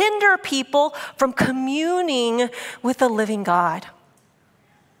 or hinder people from communing with the living God.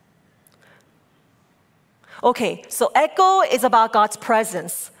 Okay, so Echo is about God's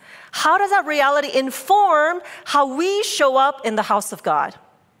presence. How does that reality inform how we show up in the house of God?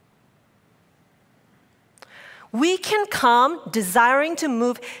 We can come desiring to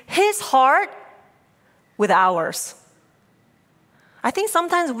move His heart with ours. I think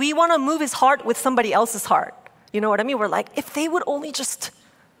sometimes we want to move His heart with somebody else's heart. You know what I mean? We're like, if they would only just,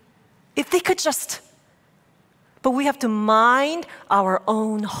 if they could just. But we have to mind our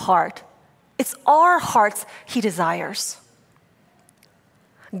own heart. It's our hearts He desires.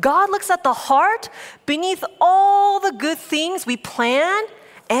 God looks at the heart beneath all the good things we plan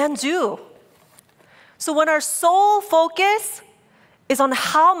and do. So when our sole focus is on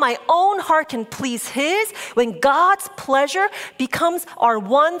how my own heart can please His, when God's pleasure becomes our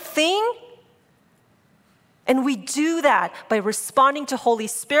one thing, and we do that by responding to Holy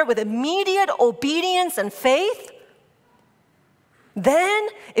Spirit with immediate obedience and faith, then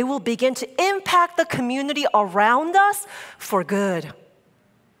it will begin to impact the community around us for good.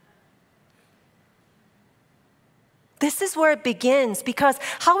 This is where it begins, because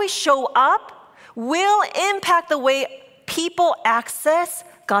how we show up will impact the way people access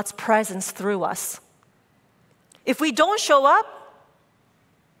God's presence through us. If we don't show up,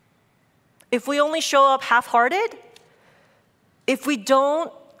 if we only show up half-hearted, if we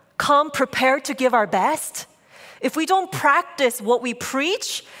don't come prepared to give our best, if we don't practice what we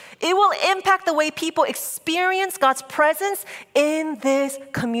preach, it will impact the way people experience God's presence in this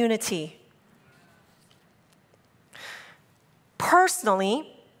community.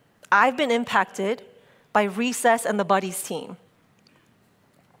 Personally, I've been impacted by Recess and the Buddies team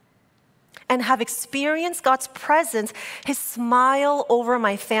and have experienced God's presence, His smile over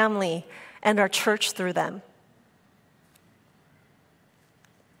my family and our church through them.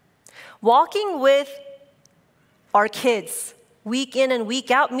 Walking with our kids week in and week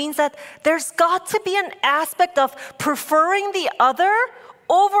out means that there's got to be an aspect of preferring the other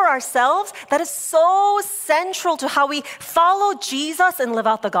over ourselves that is so central to how we follow Jesus and live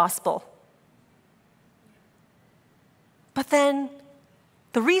out the gospel. But then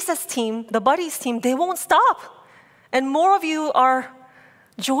the Recess team, the Buddies team, they won't stop. And more of you are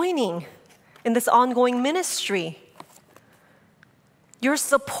joining in this ongoing ministry. Your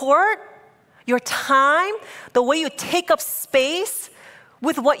support, your time, the way you take up space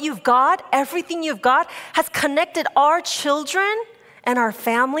with what you've got, everything you've got, has connected our children and our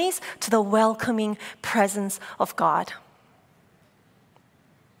families to the welcoming presence of God.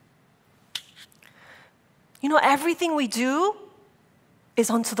 You know, everything we do is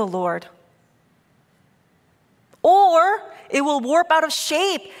unto the Lord. Or it will warp out of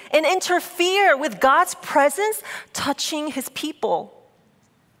shape and interfere with God's presence touching His people.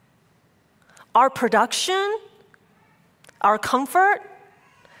 Our production, our comfort,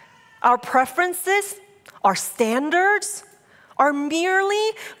 our preferences, our standards are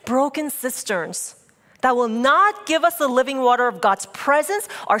merely broken cisterns that will not give us the living water of God's presence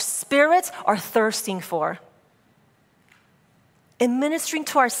our spirits are thirsting for. In ministering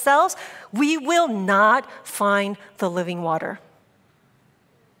to ourselves, we will not find the living water.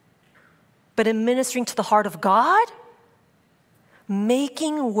 But in ministering to the heart of God,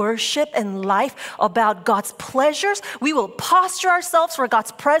 making worship and life about God's pleasures, we will posture ourselves for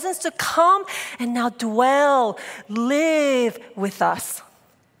God's presence to come and now dwell, live with us.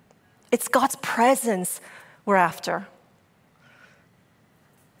 It's God's presence we're after.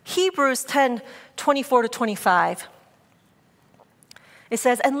 Hebrews 10:24-25. It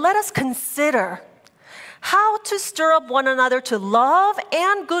says, "And let us consider how to stir up one another to love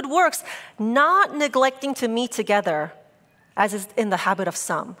and good works, not neglecting to meet together, as is in the habit of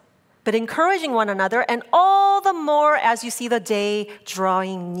some, but encouraging one another, and all the more as you see the day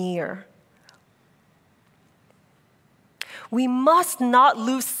drawing near." We must not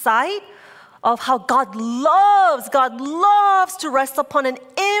lose sight of how God loves to rest upon an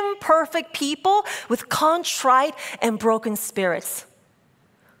imperfect people with contrite and broken spirits.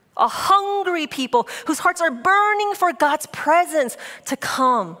 A hungry people whose hearts are burning for God's presence to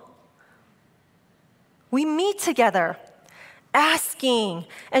come. We meet together, asking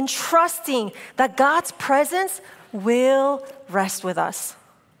and trusting that God's presence will rest with us.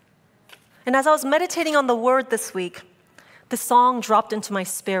 And as I was meditating on the word this week, the song dropped into my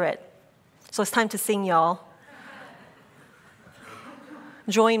spirit. So it's time to sing, y'all.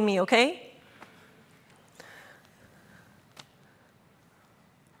 Join me, okay?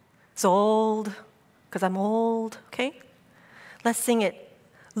 It's old, because I'm old, okay? Let's sing it.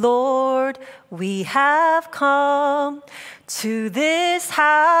 Lord, we have come to this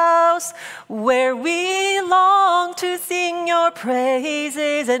house where we long to sing your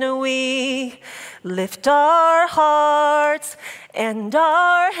praises, and we lift our hearts and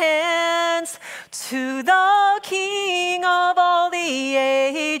our hands to the King of all the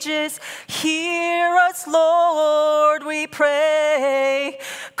ages. Hear us, Lord, we pray.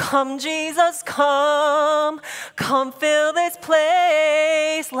 Come, Jesus, come fill this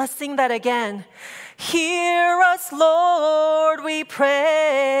place. Let's sing that again. Hear us, Lord, we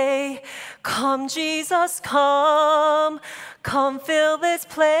pray. Come, Jesus, come fill this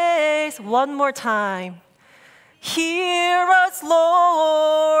place. One more time. Hear us,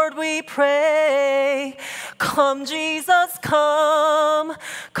 Lord, we pray. Come, Jesus, come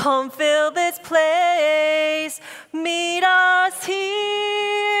fill this place. Meet us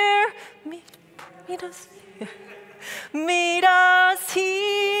here. Meet us here. Meet us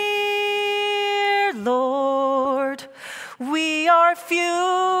here, Lord. We are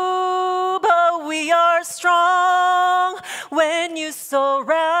few, but we are strong when you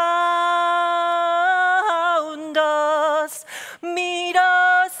surround us. Meet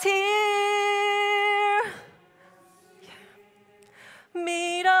us here.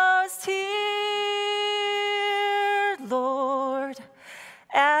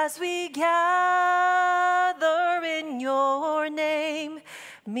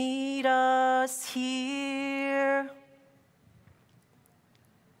 meet us here.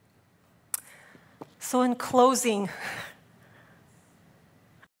 So in closing,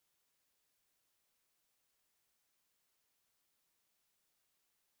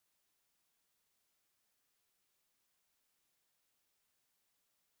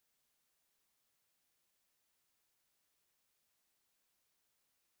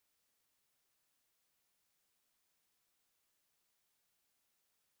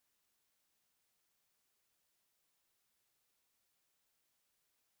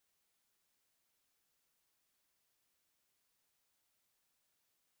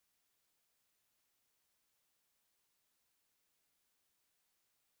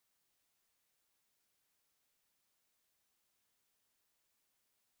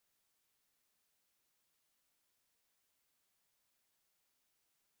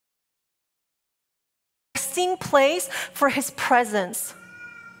 resting place for His presence.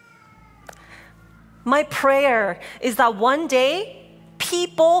 My prayer is that one day,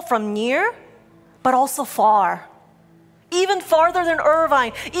 people from near, but also far, even farther than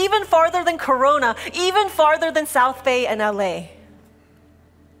Irvine, even farther than Corona, even farther than South Bay and LA,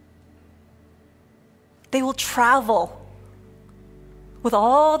 they will travel with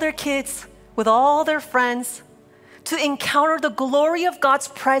all their kids, with all their friends, to encounter the glory of God's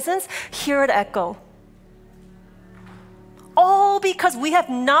presence here at Echo. All because we have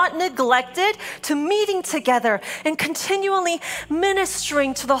not neglected to meeting together and continually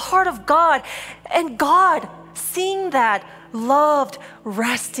ministering to the heart of God. And God, seeing that, loved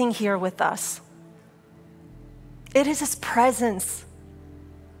resting here with us. It is His presence.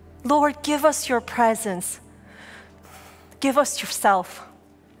 Lord, give us your presence. Give us yourself.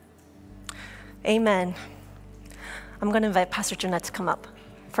 Amen. I'm going to invite Pastor Jeanette to come up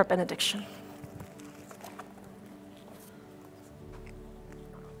for benediction.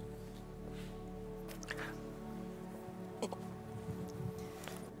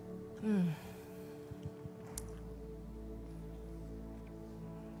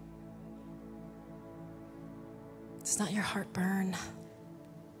 Does not your heart burn?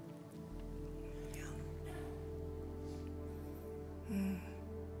 Yeah.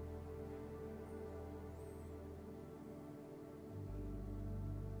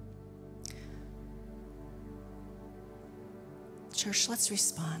 Church, let's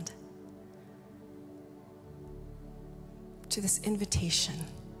respond to this invitation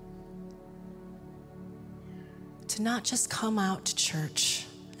to not just come out to church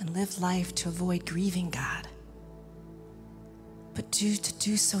and live life to avoid grieving God, but to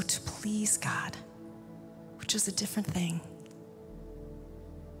do so to please God, which is a different thing.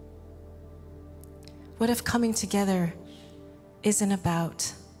 What if coming together isn't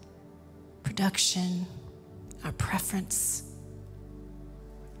about production, our preference,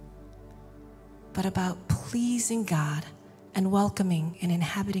 but about pleasing God and welcoming and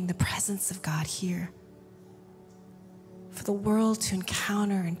inhabiting the presence of God here, for the world to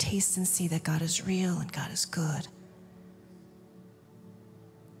encounter and taste and see that God is real and God is good,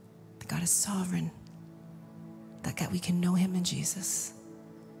 that God is sovereign, that we can know Him in Jesus.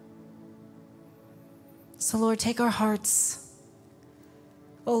 So Lord, take our hearts.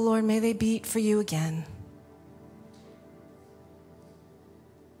 Oh Lord, may they beat for you again.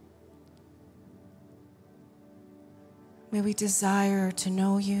 May we desire to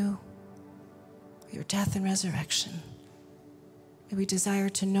know you, your death and resurrection. May we desire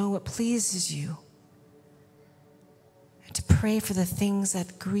to know what pleases you, and to pray for the things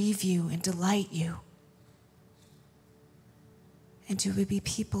that grieve you and delight you. And do we be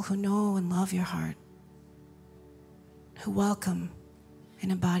people who know and love your heart, who welcome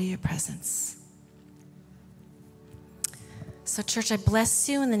and embody your presence. So church, I bless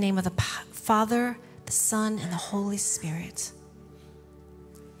you in the name of the Father, the Son, and the Holy Spirit.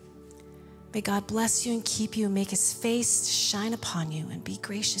 May God bless you and keep you, and make His face to shine upon you and be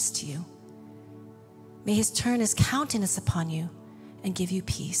gracious to you. May He turn His countenance upon you and give you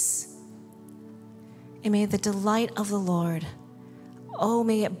peace. And may the delight of the Lord, oh,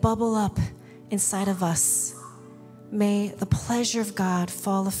 may it bubble up inside of us. May the pleasure of God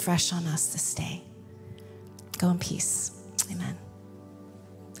fall afresh on us this day. Go in peace. Amen.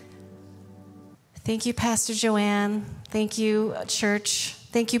 Thank you, Pastor Joanne. Thank you, church.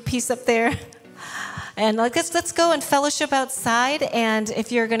 Thank you, peace up there. And let's go and fellowship outside. And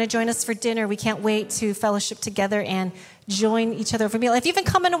if you're going to join us for dinner, we can't wait to fellowship together and join each other for a meal. If you haven't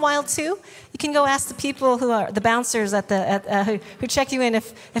come in a while too, you can go ask the people who are the bouncers who check you in.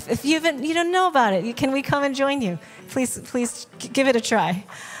 If you don't know about it, can we come and join you? Please give it a try.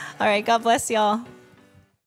 All right, God bless y'all.